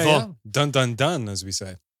simple so far. Yeah. Dun, dun, dun, as we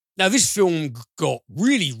say. Now, this film got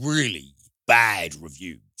really, really bad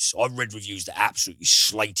reviews. I've read reviews that absolutely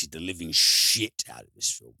slated the living shit out of this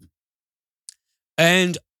film.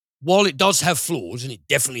 And while it does have flaws, and it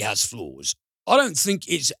definitely has flaws, I don't think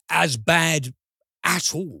it's as bad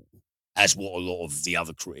at all as what a lot of the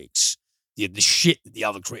other critics, the shit that the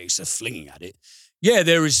other critics are flinging at it. Yeah,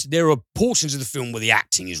 there are portions of the film where the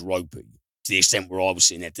acting is ropey, to the extent where I was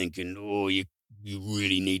sitting there thinking, oh, you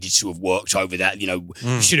really needed to have worked over that. You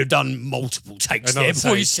should have done multiple takes there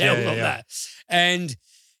before you settled on that. And,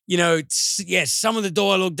 some of the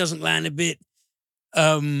dialogue doesn't land a bit.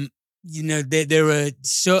 There are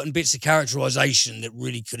certain bits of characterization that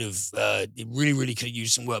really could have, really could have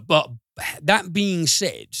used some work. But that being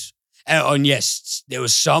said, and yes,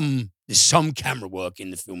 there's some camera work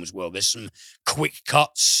in the film as well. There's some quick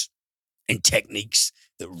cuts and techniques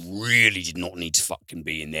that really did not need to fucking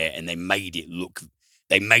be in there, and they made it look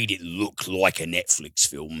like a Netflix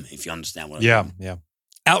film, if you understand what I mean. Yeah.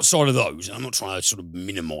 Outside of those, and I'm not trying to sort of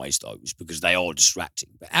minimize those because they are distracting,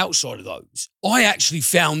 but outside of those, I actually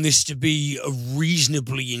found this to be a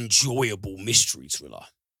reasonably enjoyable mystery thriller.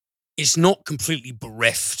 It's not completely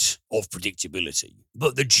bereft of predictability,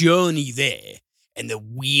 but the journey there and the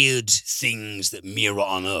weird things that Mira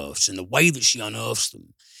unearths and the way that she unearths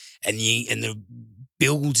them and the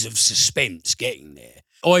builds of suspense getting there,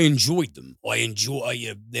 I enjoyed them.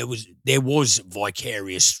 There was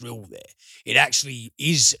vicarious thrill there. It actually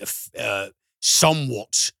is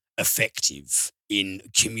somewhat effective in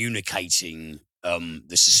communicating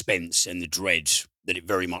the suspense and the dread that it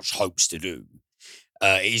very much hopes to do.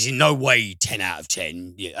 It is in no way 10 out of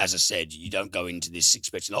 10. As I said, you don't go into this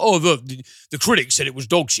expecting, the critics said it was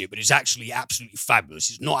dog shit, but it's actually absolutely fabulous.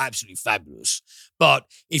 It's not absolutely fabulous. But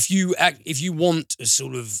if you want a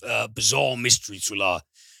sort of bizarre mystery thriller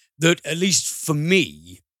that, at least for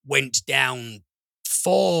me, went down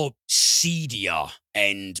far seedier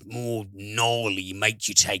and more gnarly, make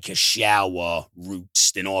you take a shower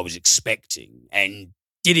routes than I was expecting, and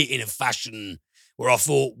did it in a fashion where I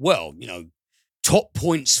thought, well, top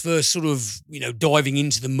points for sort of, diving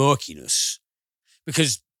into the murkiness,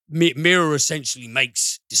 because Mira essentially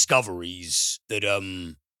makes discoveries that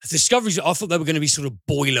I thought they were going to be sort of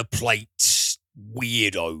boilerplate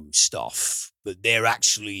weirdo stuff, but they're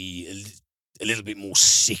actually a little bit more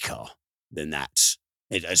sicker than that,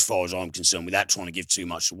 as far as I'm concerned, without trying to give too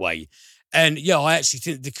much away. And yeah, I actually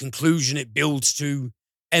think the conclusion it builds to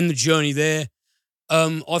and the journey there,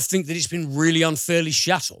 I think that it's been really unfairly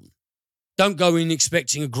shat on. Don't go in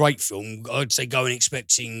expecting a great film. I'd say go in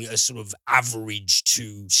expecting a sort of average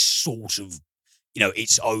to sort of,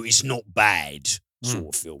 it's not bad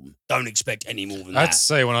sort of film. Don't expect any more than I had that. to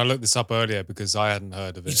say, when I looked this up earlier, because I hadn't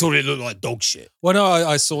heard of it. You thought it looked like dog shit. Well, no,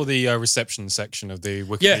 I saw the reception section of the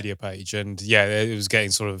Wikipedia page, and it was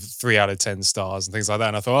getting sort of 3 out of 10 stars and things like that.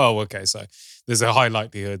 And I thought, oh, okay, so there's a high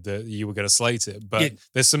likelihood that you were going to slate it, but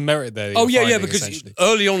there's some merit there. Because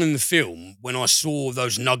early on in the film, when I saw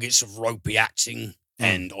those nuggets of ropey acting,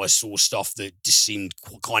 and I saw stuff that just seemed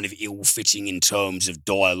kind of ill-fitting in terms of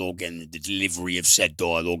dialogue and the delivery of said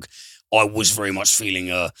dialogue, I was very much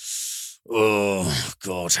feeling oh,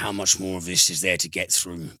 God, how much more of this is there to get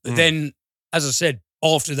through? But then, as I said,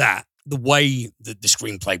 after that, the way that the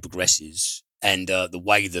screenplay progresses and the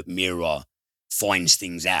way that Mira finds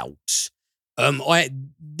things out,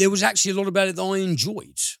 there was actually a lot about it that I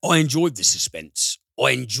enjoyed. I enjoyed the suspense. I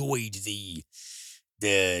enjoyed the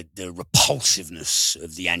repulsiveness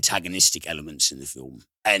of the antagonistic elements in the film.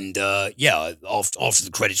 And after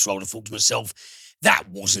the credits rolled, I thought to myself, that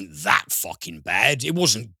wasn't that fucking bad. It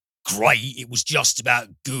wasn't great. It was just about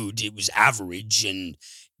good. It was average. And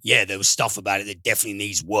yeah, there was stuff about it that definitely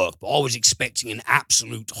needs work. But I was expecting an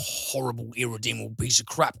absolute horrible, irredeemable piece of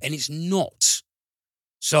crap. And it's not.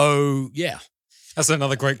 So, yeah. That's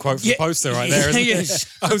another great quote from the poster right there, isn't it?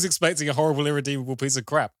 I was expecting a horrible, irredeemable piece of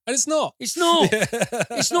crap. And it's not. It's not.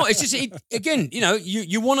 It's not. It's just, again,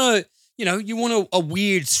 you want a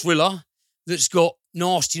weird thriller that's got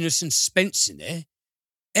nastiness and suspense in there.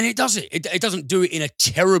 And it does it. It doesn't do it in a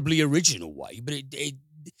terribly original way, but it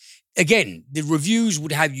again, the reviews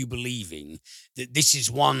would have you believing that this is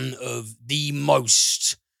one of the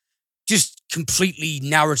most just completely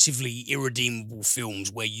narratively irredeemable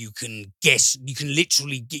films where you can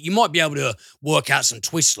literally you might be able to work out some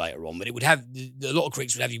twists later on, but it would have a lot of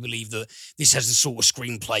critics would have you believe that this has the sort of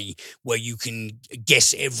screenplay where you can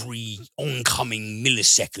guess every oncoming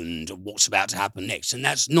millisecond of what's about to happen next. And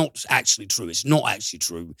that's not actually true. It's not actually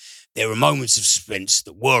true. There were moments of suspense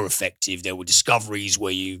that were effective. There were discoveries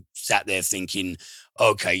where you sat there thinking,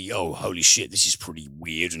 okay, holy shit, this is pretty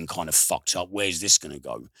weird and kind of fucked up. Where's this going to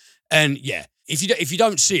go? And yeah, if you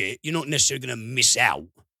don't see it, you're not necessarily going to miss out,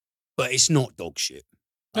 but it's not dog shit.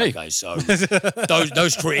 Hey. Okay, so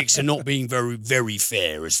those critics are not being very, very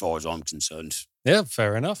fair as far as I'm concerned. Yeah,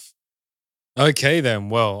 fair enough. Okay, then.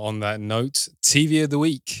 Well, on that note, TV of the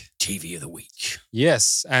week. TV of the week.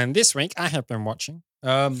 Yes, and this week I have been watching.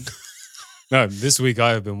 No, this week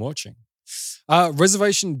I have been watching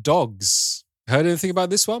Reservation Dogs. Heard anything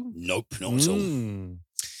about this one? Nope, not at all.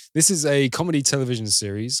 This is a comedy television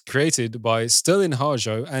series created by Sterling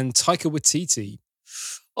Harjo and Taika Waititi.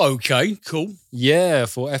 Okay, cool. Yeah,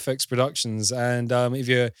 for FX Productions. And if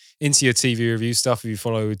you're into your TV review stuff, if you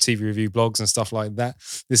follow TV review blogs and stuff like that,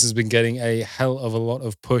 this has been getting a hell of a lot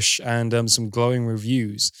of push and some glowing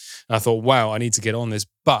reviews. And I thought, wow, I need to get on this.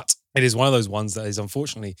 But it is one of those ones that is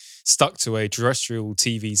unfortunately stuck to a terrestrial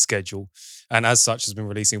TV schedule, and as such has been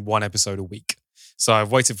releasing one episode a week. So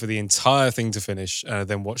I've waited for the entire thing to finish and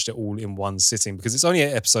then watched it all in one sitting because it's only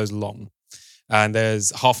 8 episodes long and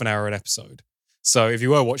there's half an hour an episode. So if you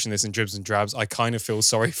were watching this in dribs and drabs, I kind of feel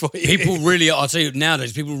sorry for you. I'll tell you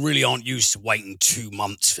nowadays, people really aren't used to waiting 2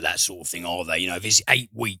 months for that sort of thing, are they? If it's 8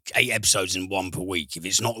 episodes and one per week, if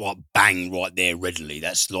it's not like bang right there readily,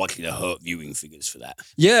 that's likely to hurt viewing figures for that.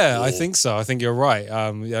 Yeah, I think so. I think you're right.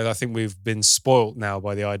 I think we've been spoilt now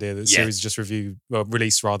by the idea that series just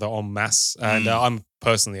released rather en masse. And I'm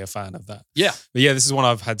personally a fan of that. Yeah. But yeah, this is one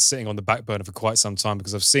I've had sitting on the back burner for quite some time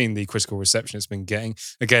because I've seen the critical reception it's been getting.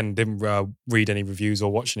 Again, didn't read any reviews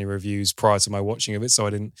or watch any reviews prior to my watching of it, so I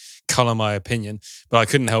didn't colour my opinion. But I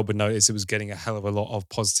couldn't help but notice it was getting a hell of a lot of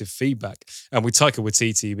positive feedback. And with Taika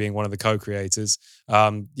Waititi being one of the co-creators,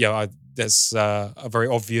 there's a very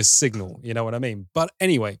obvious signal, you know what I mean? But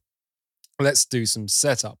anyway, let's do some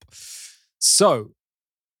setup. So,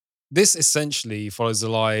 this essentially follows the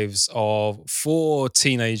lives of 4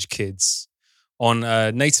 teenage kids on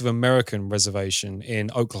a Native American reservation in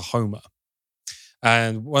Oklahoma.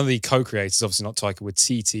 And one of the co-creators, obviously not Taika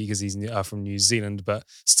Waititi because he's from New Zealand, but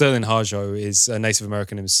Sterling Harjo is a Native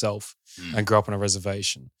American himself and grew up on a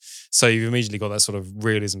reservation. So you've immediately got that sort of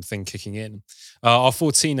realism thing kicking in. Our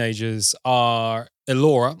 4 teenagers are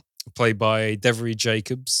Elora, played by Devery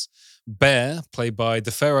Jacobs, Bear, played by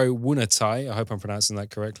DeFero Wunatai, I hope I'm pronouncing that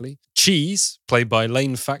correctly, Cheese, played by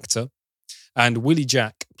Lane Factor, and Willie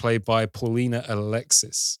Jack, played by Paulina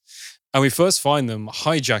Alexis. And we first find them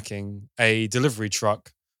hijacking a delivery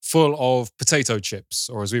truck full of potato chips,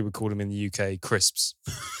 or as we would call them in the UK, crisps.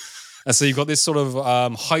 And so you've got this sort of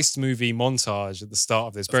heist movie montage at the start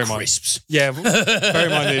of this. Bear in mind, Crisps. yeah, bear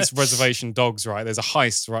in mind there's reservation dogs, right? There's a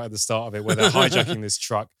heist right at the start of it where they're hijacking this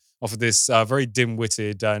truck off of this very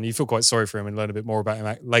dim-witted, and you feel quite sorry for him and learn a bit more about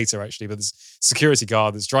him later, actually. But this security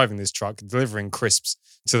guard that's driving this truck, delivering crisps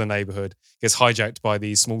to the neighborhood, gets hijacked by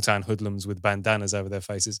these small-town hoodlums with bandanas over their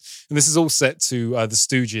faces. And this is all set to the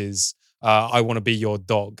Stooges' I Want to Be Your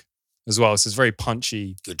Dog as well. So it's very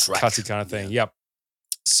punchy, Good track. cutty kind of thing. Yep.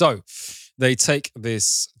 So they take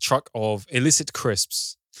this truck of illicit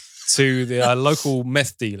crisps to the local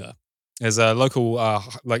meth dealer. There's a local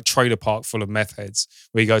like trailer park full of meth heads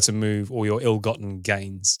where you go to move all your ill-gotten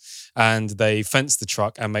gains. And they fence the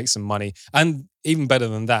truck and make some money. And even better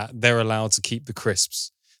than that, they're allowed to keep the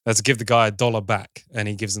crisps. They have to give the guy $1 back, and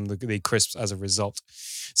he gives them the crisps as a result.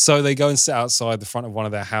 So they go and sit outside the front of one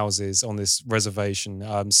of their houses on this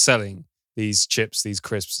reservation, selling these chips, these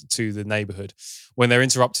crisps to the neighborhood, when they're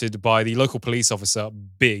interrupted by the local police officer,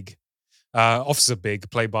 Officer Big,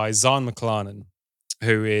 played by Zahn McClarnon,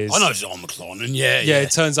 who is... I know Zahn McClarnon, yeah. Yeah,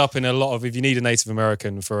 it turns up in a lot of... If you need a Native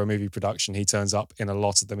American for a movie production, he turns up in a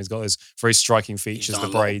lot of them. He's got those very striking features, the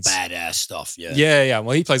braids. Badass stuff, yeah. Yeah.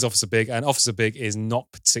 Well, he plays Officer Big, and Officer Big is not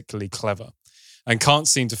particularly clever and can't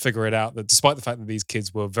seem to figure it out that despite the fact that these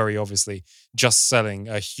kids were very obviously just selling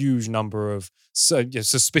a huge number of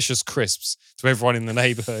suspicious crisps to everyone in the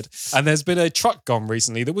neighborhood. And there's been a truck gone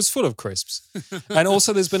recently that was full of crisps. And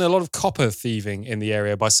also there's been a lot of copper thieving in the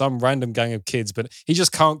area by some random gang of kids, but he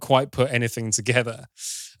just can't quite put anything together.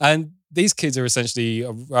 And these kids are essentially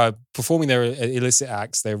performing their illicit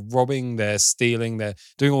acts. They're robbing, they're stealing, they're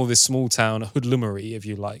doing all this small town hoodlumery, if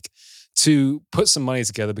you like, to put some money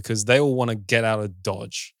together because they all want to get out of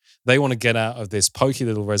Dodge. They want to get out of this pokey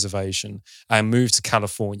little reservation and move to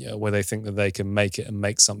California where they think that they can make it and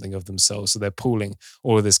make something of themselves. So they're pooling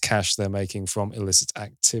all of this cash they're making from illicit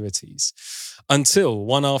activities. Until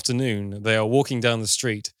one afternoon, they are walking down the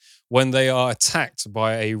street when they are attacked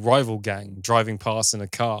by a rival gang driving past in a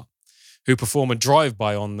car who perform a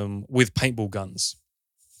drive-by on them with paintball guns.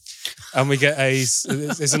 And we get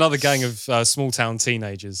it's another gang of small-town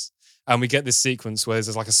teenagers. And we get this sequence where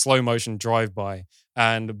there's like a slow motion drive-by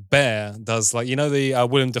and Bear does like, you know, the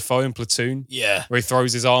Willem Dafoe in Platoon? Yeah. Where he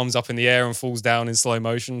throws his arms up in the air and falls down in slow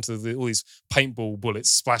motion to all these paintball bullets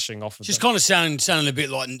splashing off of Just them. kind of sounding a bit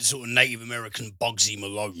like sort of Native American Bugsy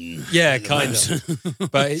Malone. Yeah, kind of.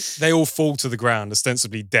 But they all fall to the ground,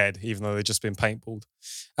 ostensibly dead, even though they've just been paintballed.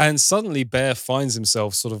 And suddenly Bear finds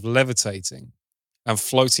himself sort of levitating and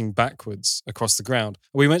floating backwards across the ground.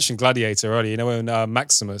 We mentioned Gladiator earlier. You know, when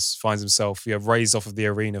Maximus finds himself raised off of the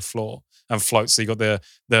arena floor and floats. So you got the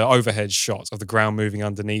overhead shot of the ground moving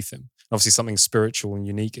underneath him. Obviously something spiritual and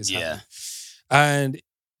unique is happening. And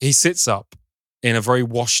he sits up in a very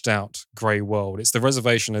washed out grey world. It's the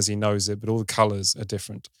reservation as he knows it, but all the colours are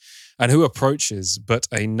different. And who approaches but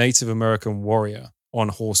a Native American warrior on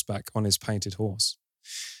horseback on his painted horse.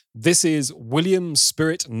 This is William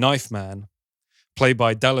Spirit Knifeman, played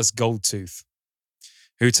by Dallas Goldtooth,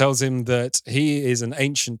 who tells him that he is an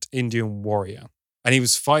ancient Indian warrior and he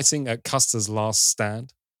was fighting at Custer's last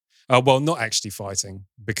stand. Well, not actually fighting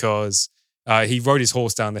because he rode his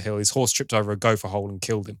horse down the hill. His horse tripped over a gopher hole and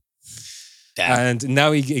killed him. Damn. And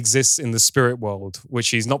now he exists in the spirit world, which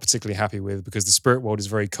he's not particularly happy with because the spirit world is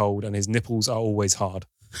very cold and his nipples are always hard.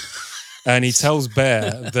 And he tells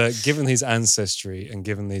Bear that given his ancestry and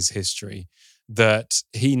given his history, that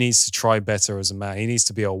he needs to try better as a man. He needs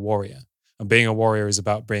to be a warrior. And being a warrior is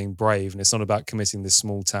about being brave. And it's not about committing this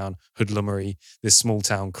small town hoodlumery, this small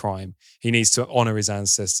town crime. He needs to honor his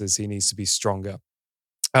ancestors. He needs to be stronger.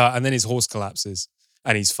 And then his horse collapses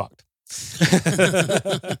and he's fucked.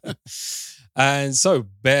 And so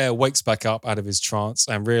Bear wakes back up out of his trance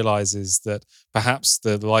and realizes that perhaps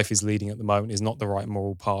the life he's leading at the moment is not the right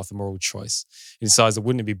moral path, the moral choice. He decides that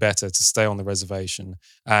wouldn't it be better to stay on the reservation?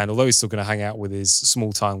 And although he's still going to hang out with his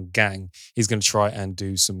small-time gang, he's going to try and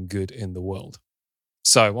do some good in the world.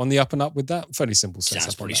 So on the up and up with that, fairly simple setup.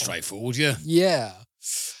 Sounds pretty straightforward, yeah. Yeah.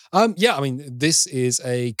 I mean, this is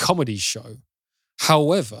a comedy show.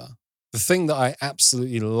 However, the thing that I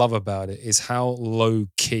absolutely love about it is how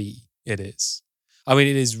low-key it is. I mean,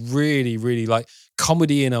 it is really, really like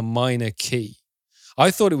comedy in a minor key. I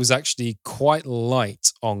thought it was actually quite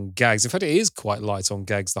light on gags. In fact, it is quite light on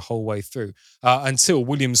gags the whole way through until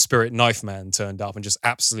William Spirit Knifeman turned up and just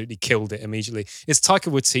absolutely killed it immediately. It's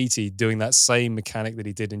Taika Waititi doing that same mechanic that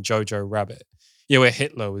he did in Jojo Rabbit. where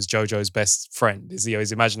Hitler was Jojo's best friend, is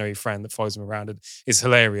his imaginary friend that follows him around and is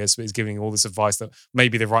hilarious, but is giving all this advice that may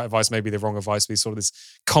be the right advice, maybe the wrong advice, but he's sort of this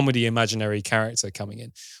comedy imaginary character coming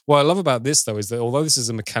in. What I love about this, though, is that although this is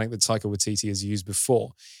a mechanic that Taika Waititi has used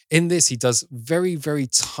before, in this he does very, very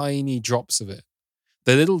tiny drops of it.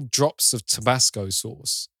 The little drops of Tabasco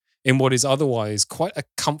sauce in what is otherwise quite a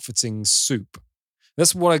comforting soup.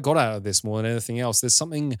 That's what I got out of this more than anything else. There's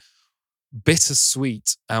something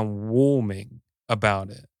bittersweet and warming about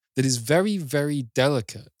it that is very, very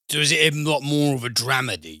delicate. So is it a lot more of a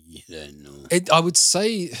dramedy then? I would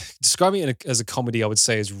say, describing it as a comedy, I would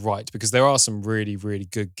say is right, because there are some really, really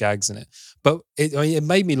good gags in it. But it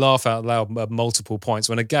made me laugh out loud at multiple points.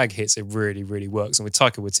 When a gag hits, it really, really works. And with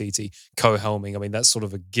Taika Waititi co-helming, I mean, that's sort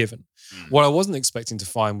of a given. What I wasn't expecting to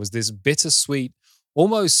find was this bittersweet,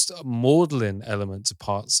 almost maudlin element to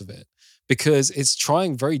parts of it, because it's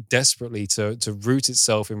trying very desperately to root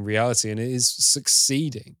itself in reality, and it is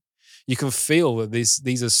succeeding. You can feel that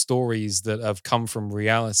these are stories that have come from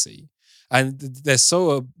reality, and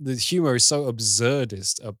the humor is so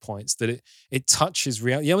absurdist at points that it touches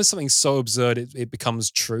reality. You know, when something's so absurd it becomes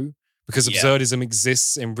true because absurdism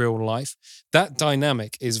exists in real life. That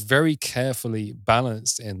dynamic is very carefully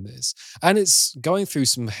balanced in this, and it's going through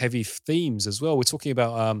some heavy themes as well. We're talking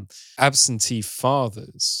about absentee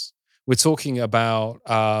fathers. We're talking about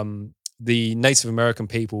the Native American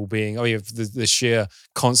people being, the sheer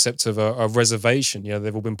concept of a reservation. You know,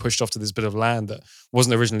 they've all been pushed off to this bit of land that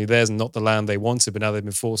wasn't originally theirs and not the land they wanted, but now they've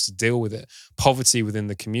been forced to deal with it. Poverty within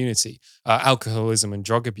the community, alcoholism and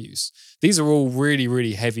drug abuse. These are all really,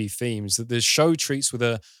 really heavy themes that the show treats with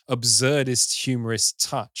a absurdist, humorous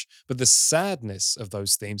touch. But the sadness of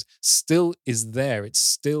those themes still is there. It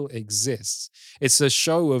still exists. It's a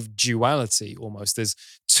show of duality almost. There's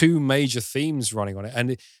two major themes running on it.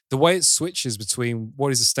 And the way it switches between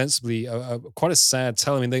what is ostensibly quite a sad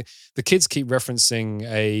tale. I mean, the kids keep referencing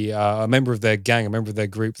a member of their gang, a member of their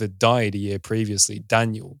group that died a year previously,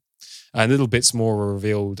 Daniel. And little bits more are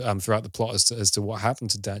revealed throughout the plot as to what happened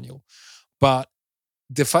to Daniel. But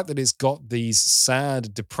the fact that it's got these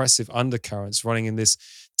sad, depressive undercurrents running in this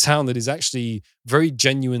town that is actually very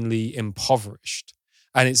genuinely impoverished,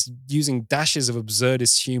 and it's using dashes of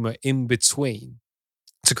absurdist humor in between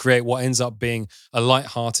to create what ends up being a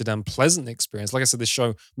lighthearted and pleasant experience. Like I said, the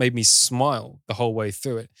show made me smile the whole way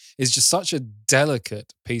through it. It's just such a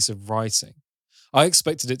delicate piece of writing. I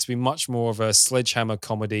expected it to be much more of a sledgehammer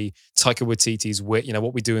comedy, Taika Waititi's wit, you know,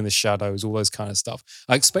 What We Do in the Shadows, all those kind of stuff.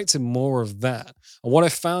 I expected more of that. And what I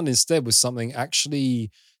found instead was something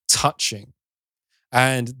actually touching.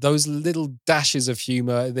 And those little dashes of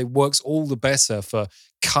humor, it works all the better for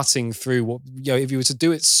cutting through what, you know, if you were to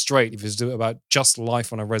do it straight, if you were to do it about just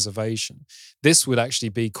life on a reservation, this would actually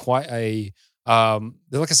be quite a,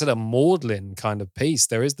 like I said, a maudlin kind of piece.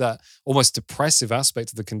 There is that almost depressive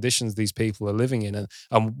aspect of the conditions these people are living in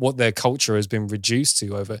and what their culture has been reduced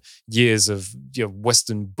to over years of, you know,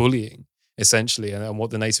 Western bullying, essentially, and what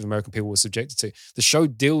the Native American people were subjected to. The show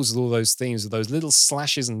deals with all those themes, with those little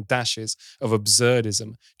slashes and dashes of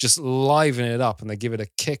absurdism, just liven it up, and they give it a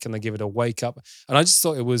kick and they give it a wake up. And I just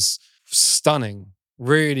thought it was stunning.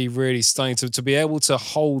 Really, really stunning to be able to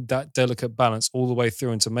hold that delicate balance all the way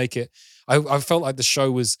through and to make it. I felt like the show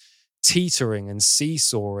was teetering and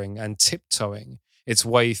seesawing and tiptoeing its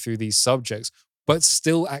way through these subjects, but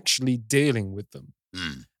still actually dealing with them.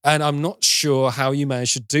 And I'm not sure how you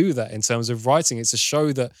managed to do that in terms of writing. It's a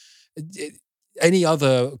show that any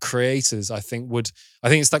other creators, I think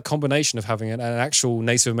it's that combination of having an actual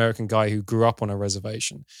Native American guy who grew up on a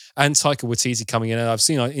reservation and Taika Waititi coming in. And I've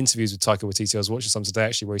seen interviews with Taika Waititi. I was watching some today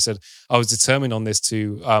actually where he said, I was determined on this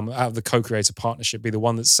to, out of the co-creator partnership, be the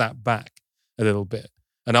one that sat back a little bit.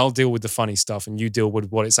 And I'll deal with the funny stuff and you deal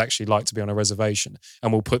with what it's actually like to be on a reservation.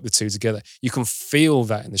 And we'll put the two together. You can feel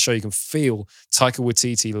that in the show. You can feel Taika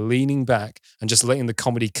Waititi leaning back and just letting the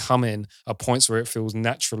comedy come in at points where it feels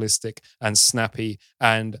naturalistic and snappy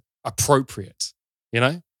and appropriate, you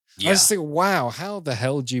know? Yeah. I just think, wow, how the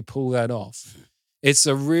hell do you pull that off? It's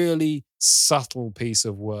a really subtle piece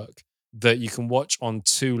of work that you can watch on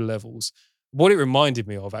two levels. What it reminded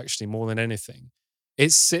me of, actually, more than anything,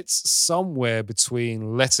 it sits somewhere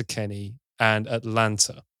between Letterkenny and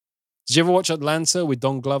Atlanta. Did you ever watch Atlanta with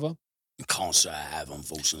Don Glover? Can't say I have,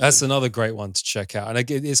 unfortunately. That's another great one to check out. And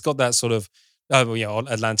it's got that sort of,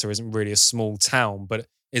 Atlanta isn't really a small town, but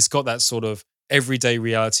it's got that sort of everyday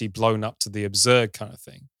reality blown up to the absurd kind of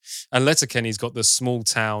thing. And Letterkenny's got the small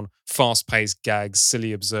town, fast-paced gags,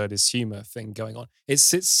 silly absurdist humor thing going on. It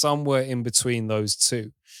sits somewhere in between those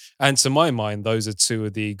two. And to my mind, those are two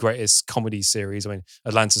of the greatest comedy series. I mean,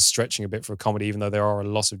 Atlanta's stretching a bit for a comedy, even though there are a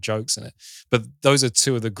lot of jokes in it. But those are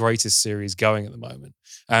two of the greatest series going at the moment.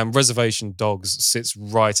 And Reservation Dogs sits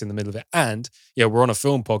right in the middle of it. And yeah, we're on a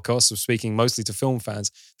film podcast, so speaking mostly to film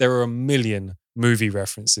fans, there are a million movie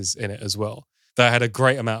references in it as well. They had a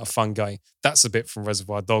great amount of fun going. That's a bit from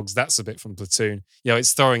Reservoir Dogs. That's a bit from Platoon. You know,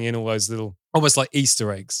 it's throwing in all those little, almost like Easter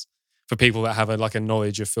eggs for people that have a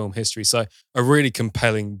knowledge of film history. So a really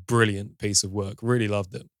compelling, brilliant piece of work. Really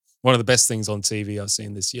loved it. One of the best things on TV I've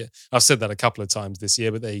seen this year. I've said that a couple of times this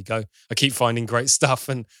year, but there you go. I keep finding great stuff,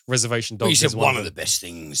 and Reservation Dogs you said is one of the best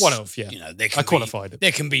things. One of, yeah. You know, I qualified it.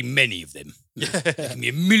 There can be many of them. There can be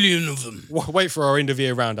a million of them. Wait for our end of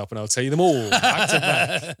year roundup, and I'll tell you them all back to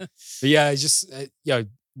back. But yeah, it's just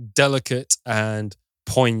delicate and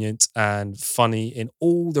poignant and funny in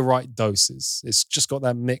all the right doses. It's just got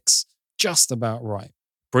that mix just about right.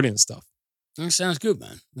 Brilliant stuff. That sounds good,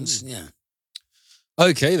 man. Yeah.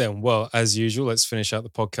 Okay, then. Well, as usual, let's finish out the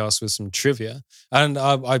podcast with some trivia. And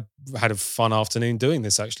I had a fun afternoon doing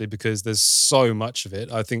this, actually, because there's so much of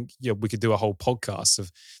it. I think we could do a whole podcast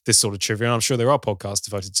of this sort of trivia. And I'm sure there are podcasts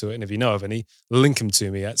devoted to it. And if you know of any, link them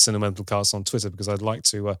to me at Cinementalcast on Twitter, because I'd like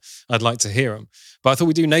to hear them. But I thought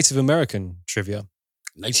we'd do Native American trivia.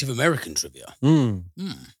 Native American trivia?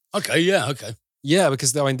 Okay, yeah, okay. Yeah,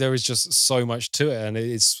 because there is just so much to it. And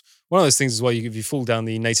it's one of those things as well, if you fall down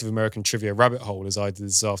the Native American trivia rabbit hole, as I did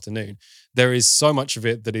this afternoon, there is so much of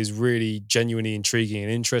it that is really genuinely intriguing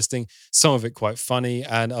and interesting. Some of it quite funny,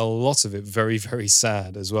 and a lot of it very, very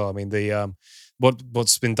sad as well. I mean,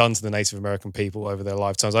 what's been done to the Native American people over their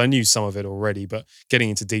lifetimes, I knew some of it already, but getting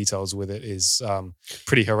into details with it is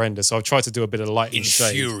pretty horrendous. So I've tried to do a bit of light and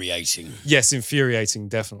shade. Infuriating. Yes, infuriating,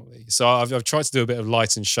 definitely. So I've tried to do a bit of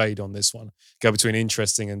light and shade on this one, go between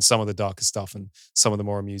interesting and some of the darker stuff and some of the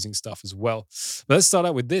more amusing stuff as well. But let's start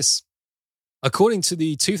out with this. According to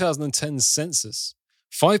the 2010 census,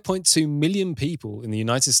 5.2 million people in the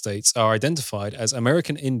United States are identified as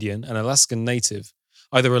American Indian and Alaskan Native,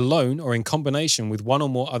 either alone or in combination with one or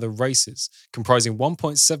more other races, comprising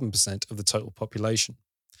 1.7% of the total population.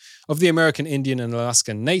 Of the American Indian and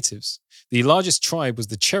Alaskan natives, the largest tribe was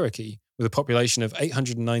the Cherokee, with a population of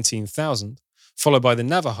 819,000, followed by the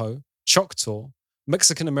Navajo, Choctaw,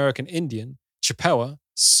 Mexican American Indian, Chippewa,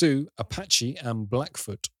 Sioux, Apache, and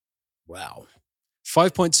Blackfoot. Wow.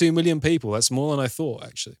 5.2 million people. That's more than I thought,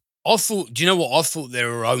 actually. Do you know what? I thought there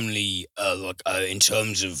were only, in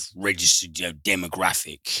terms of registered,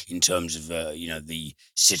 demographic, in terms of, the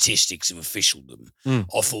statistics of officialdom,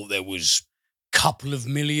 I thought there was a couple of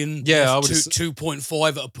million. Yeah, I would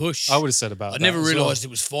 2.5 at a push. I would have said about that. I never realised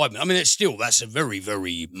it was 5 million. I mean, that's a very,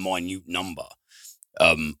 very minute number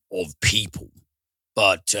of people.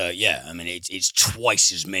 But, I mean, it's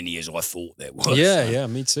twice as many as I thought there was. Yeah,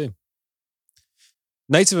 me too.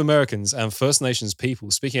 Native Americans and First Nations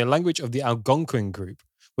people speaking a language of the Algonquin group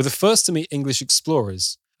were the first to meet English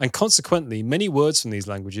explorers, and consequently, many words from these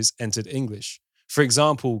languages entered English. For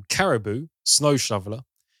example, caribou, snow shoveler,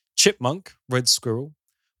 chipmunk, red squirrel,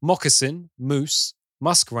 moccasin, moose,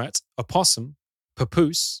 muskrat, opossum,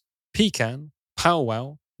 papoose, pecan,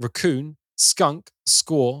 powwow, raccoon, skunk,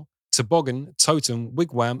 squaw, toboggan, totem,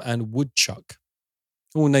 wigwam, and woodchuck.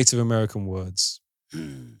 All Native American words.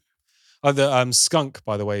 Skunk,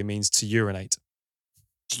 by the way, means to urinate.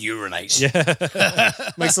 To urinate. Yeah.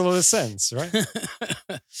 Makes a lot of sense, right?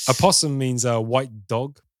 Opossum means white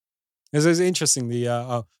dog. It's interesting.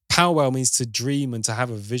 The powwow means to dream and to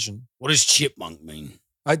have a vision. What does chipmunk mean?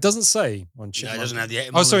 It doesn't say on chipmunk. No, it doesn't have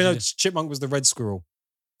the... Oh, sorry, no, chipmunk was the red squirrel.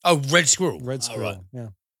 Oh, red squirrel. Red squirrel, right. Yeah.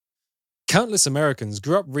 Countless Americans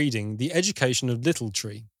grew up reading The Education of Little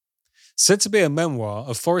Tree. Said to be a memoir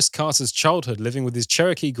of Forrest Carter's childhood living with his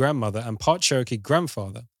Cherokee grandmother and part Cherokee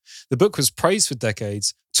grandfather, the book was praised for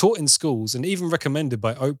decades, taught in schools, and even recommended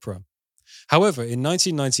by Oprah. However, in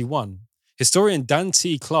 1991, historian Dan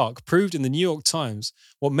T. Clark proved in the New York Times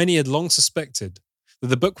what many had long suspected, that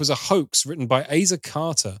the book was a hoax written by Asa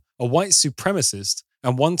Carter, a white supremacist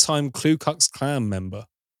and one-time Ku Klux Klan member.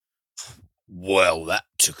 Well, that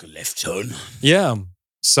took a left turn. Yeah.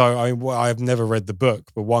 So I've never read the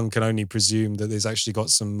book, but one can only presume that there's actually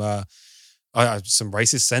got some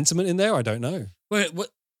racist sentiment in there. I don't know.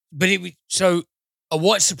 So a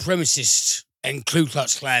white supremacist and Ku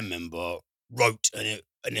Klux Klan member wrote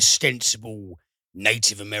an ostensible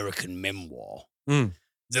Native American memoir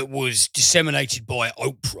that was disseminated by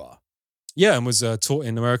Oprah. Yeah, and was taught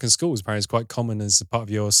in American schools. Apparently, it's quite common as a part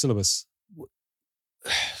of your syllabus.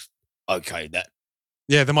 Okay, that.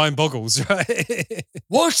 Yeah, the mind boggles, right?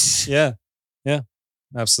 What? Yeah.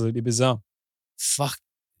 Absolutely bizarre. Fuck.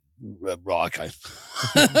 Right, okay.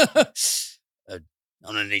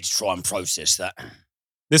 I'm going to need to try and process that.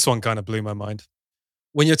 This one kind of blew my mind.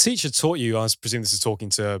 When your teacher taught you, I presume this is talking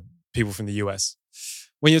to people from the US.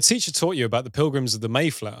 When your teacher taught you about the Pilgrims of the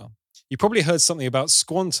Mayflower, you probably heard something about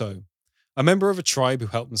Squanto, a member of a tribe who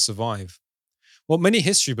helped them survive. What many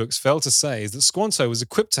history books fail to say is that Squanto was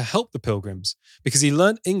equipped to help the Pilgrims because he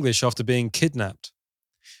learned English after being kidnapped.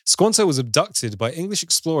 Squanto was abducted by English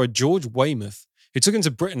explorer George Weymouth, who took him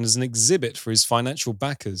to Britain as an exhibit for his financial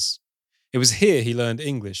backers. It was here he learned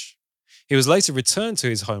English. He was later returned to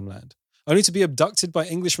his homeland, only to be abducted by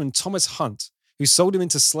Englishman Thomas Hunt, who sold him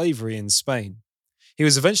into slavery in Spain. He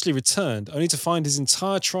was eventually returned, only to find his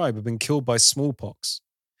entire tribe had been killed by smallpox.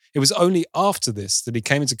 It was only after this that he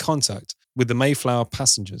came into contact with the Mayflower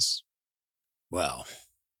passengers. Wow.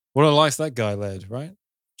 What a life that guy led, right?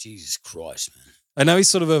 Jesus Christ, man. I know he's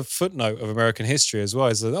sort of a footnote of American history as well.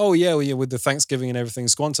 He's like, oh, yeah, with the Thanksgiving and everything,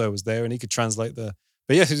 Squanto was there and he could translate the...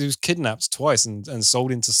 But yeah, he was kidnapped twice and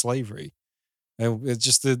sold into slavery. And it's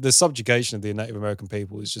just the subjugation of the Native American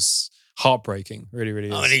people is just heartbreaking. Really, really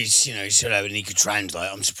is. I mean, he said and he could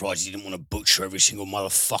translate. I'm surprised he didn't want to butcher every single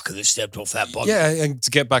motherfucker that stepped off that bike. Yeah, and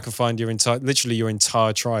to get back and find your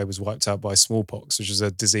entire tribe was wiped out by smallpox, which is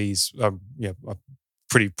a disease. I'm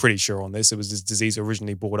pretty sure on this. It was this disease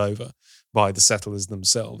originally brought over by the settlers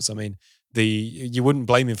themselves. I mean, you wouldn't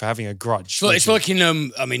blame him for having a grudge. It's like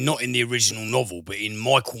in I mean, not in the original novel, but in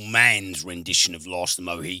Michael Mann's rendition of Last of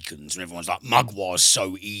the Mohicans, and everyone's like, Mugwar's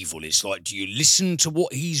so evil. It's like, do you listen to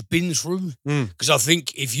what he's been through? Because I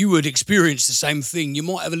think if you had experienced the same thing, you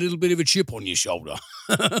might have a little bit of a chip on your shoulder.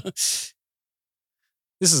 This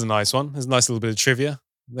is a nice one. There's a nice little bit of trivia.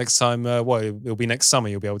 Next time, it'll be next summer,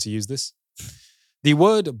 you'll be able to use this. The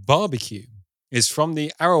word barbecue is from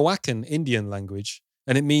the Arawakan Indian language,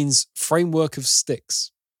 and it means framework of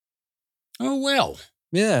sticks. Oh, well.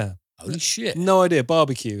 Yeah. Holy shit. No idea.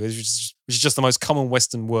 Barbecue, which is just the most common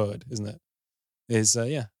Western word, isn't it?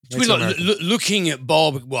 Yeah. It's like looking at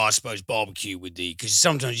barbecue, well, I suppose barbecue with because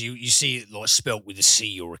sometimes you see it like spelt with a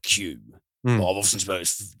C or a Q. But I've often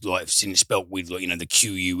seen it spelt with the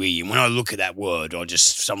QUE. And when I look at that word, for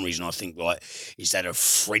some reason I think is that a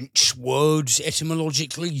French word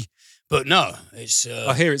etymologically? But no, it's...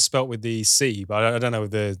 I hear it's spelt with the C, but I don't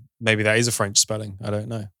know maybe that is a French spelling. I don't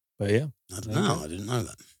know. But yeah. I don't know. I didn't know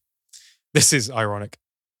that. This is ironic.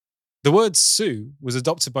 The word Sioux was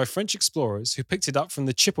adopted by French explorers who picked it up from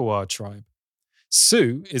the Chippewa tribe.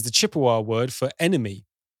 Sioux is the Chippewa word for enemy,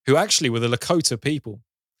 who actually were the Lakota people.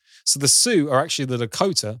 So the Sioux are actually the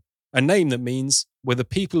Lakota, a name that means where the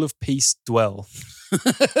people of peace dwell. And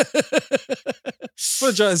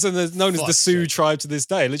they're known as the Sioux tribe to this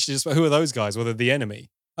day. Literally just, who are those guys? Well, they're the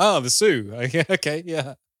enemy. Oh, the Sioux. Okay,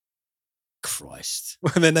 yeah. Christ.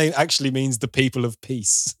 Well, their name actually means the people of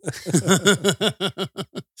peace.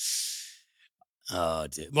 Oh,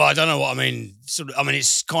 dear. Well, I don't know what I mean.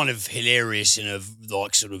 It's kind of hilarious in a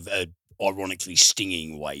ironically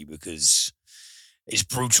stinging way because it's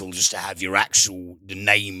brutal just to have the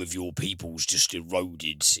name of your people's just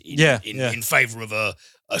eroded in favour of a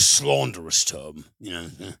slanderous term, Yeah.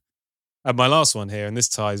 And my last one here, and this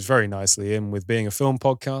ties very nicely in with being a film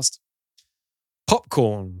podcast.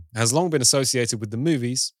 Popcorn has long been associated with the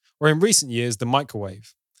movies, or in recent years, the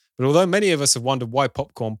microwave. But although many of us have wondered why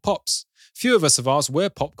popcorn pops, few of us have asked where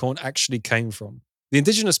popcorn actually came from. The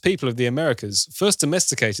indigenous people of the Americas first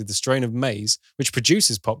domesticated the strain of maize which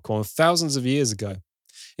produces popcorn thousands of years ago.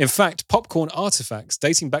 In fact, popcorn artifacts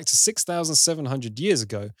dating back to 6,700 years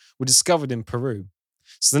ago were discovered in Peru.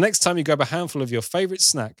 So the next time you grab a handful of your favourite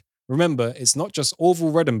snack, remember it's not just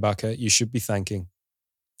Orville Redenbacher you should be thanking.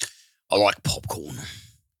 I like popcorn.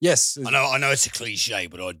 Yes. I know it's a cliche,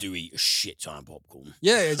 but I do eat a shit ton of popcorn.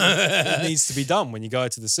 Yeah, it needs to be done when you go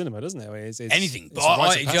to the cinema, doesn't it? Anything.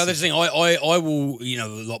 But the other thing, I will,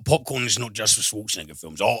 popcorn is not just for Schwarzenegger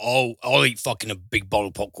films. I'll eat fucking a big bowl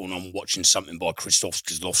of popcorn. I'm watching something by Krzysztof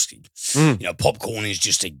Kieslowski. Popcorn is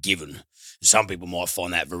just a given. Some people might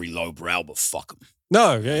find that very lowbrow, but fuck them.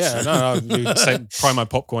 No, you pry my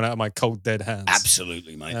popcorn out of my cold, dead hands.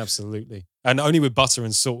 Absolutely, mate. Absolutely. And only with butter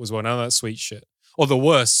and salt as well. None of that sweet shit. Or the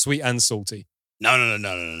worst, sweet and salty.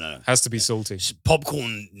 No. Has to be salty.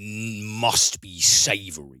 Popcorn must be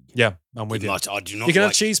savoury. Yeah, I'm with you. I do not. You can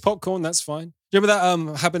have cheese popcorn, that's fine. Do you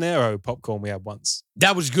remember that habanero popcorn we had once?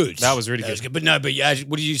 That was good. That was really good. But what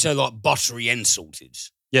did you say, like buttery and salted?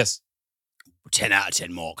 Yes. 10 out of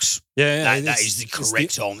 10 marks. Yeah. That is the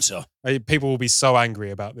correct answer. People will be so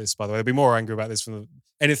angry about this, by the way. They'll be more angry about this from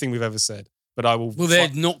anything we've ever said. but I will. Well, they're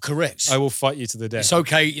not correct. I will fight you to the death. It's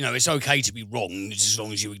okay, it's okay to be wrong as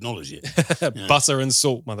long as you acknowledge it. Butter and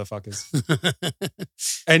salt, motherfuckers.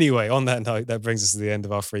 Anyway, on that note, that brings us to the end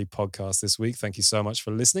of our free podcast this week. Thank you so much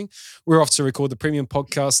for listening. We're off to record the premium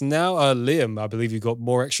podcast now. Liam, I believe you've got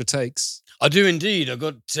more extra takes. I do indeed. I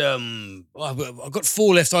got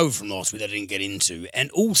 4 left over from last week that I didn't get into, and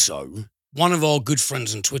also one of our good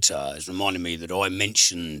friends on Twitter has reminded me that I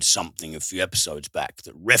mentioned something a few episodes back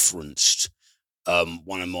that referenced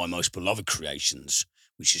one of my most beloved creations,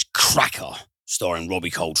 which is Cracker, starring Robbie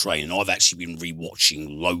Coltrane. And I've actually been rewatching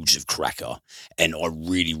loads of Cracker, and I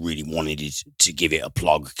really, really wanted to give it a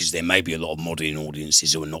plug because there may be a lot of modern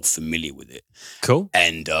audiences who are not familiar with it. Cool.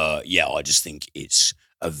 And I just think it's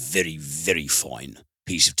a very, very fine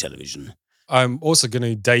piece of television. I'm also going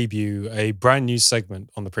to debut a brand new segment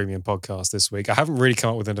on the premium podcast this week. I haven't really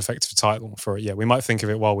come up with an effective title for it yet. We might think of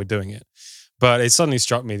it while we're doing it. But it suddenly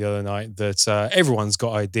struck me the other night that everyone's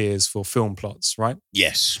got ideas for film plots, right?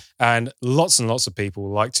 Yes. And lots of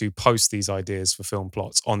people like to post these ideas for film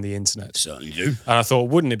plots on the internet. Certainly do. And I thought,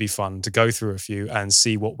 wouldn't it be fun to go through a few and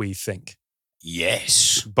see what we think?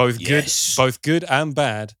 Yes. Both good and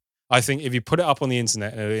bad. I think if you put it up on the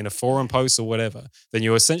internet in a forum post or whatever, then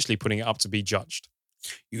you're essentially putting it up to be judged.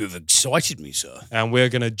 You have excited me, sir. And we're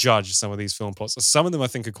going to judge some of these film plots. Some of them I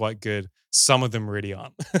think are quite good. Some of them really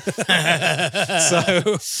aren't.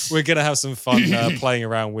 So we're going to have some fun playing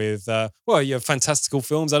around with, fantastical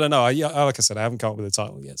films. I don't know. Like I said, I haven't come up with a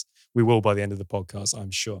title yet. We will by the end of the podcast,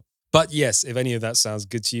 I'm sure. But yes, if any of that sounds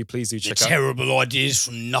good to you, please do check out. Terrible ideas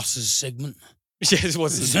from Nutters segment. Yes,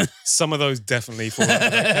 some of those definitely fall into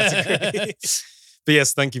that category. But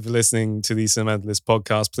yes, thank you for listening to the Cinementalist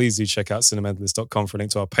podcast. Please do check out cinementalist.com for a link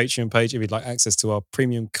to our Patreon page. If you'd like access to our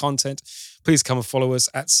premium content, please come and follow us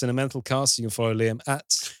at Cinementalcast. You can follow Liam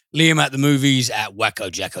at the Movies at Wacko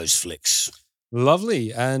Jacko's Flicks.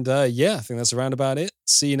 Lovely. And I think that's around about it.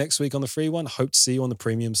 See you next week on the free one. Hope to see you on the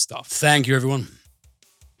premium stuff. Thank you, everyone.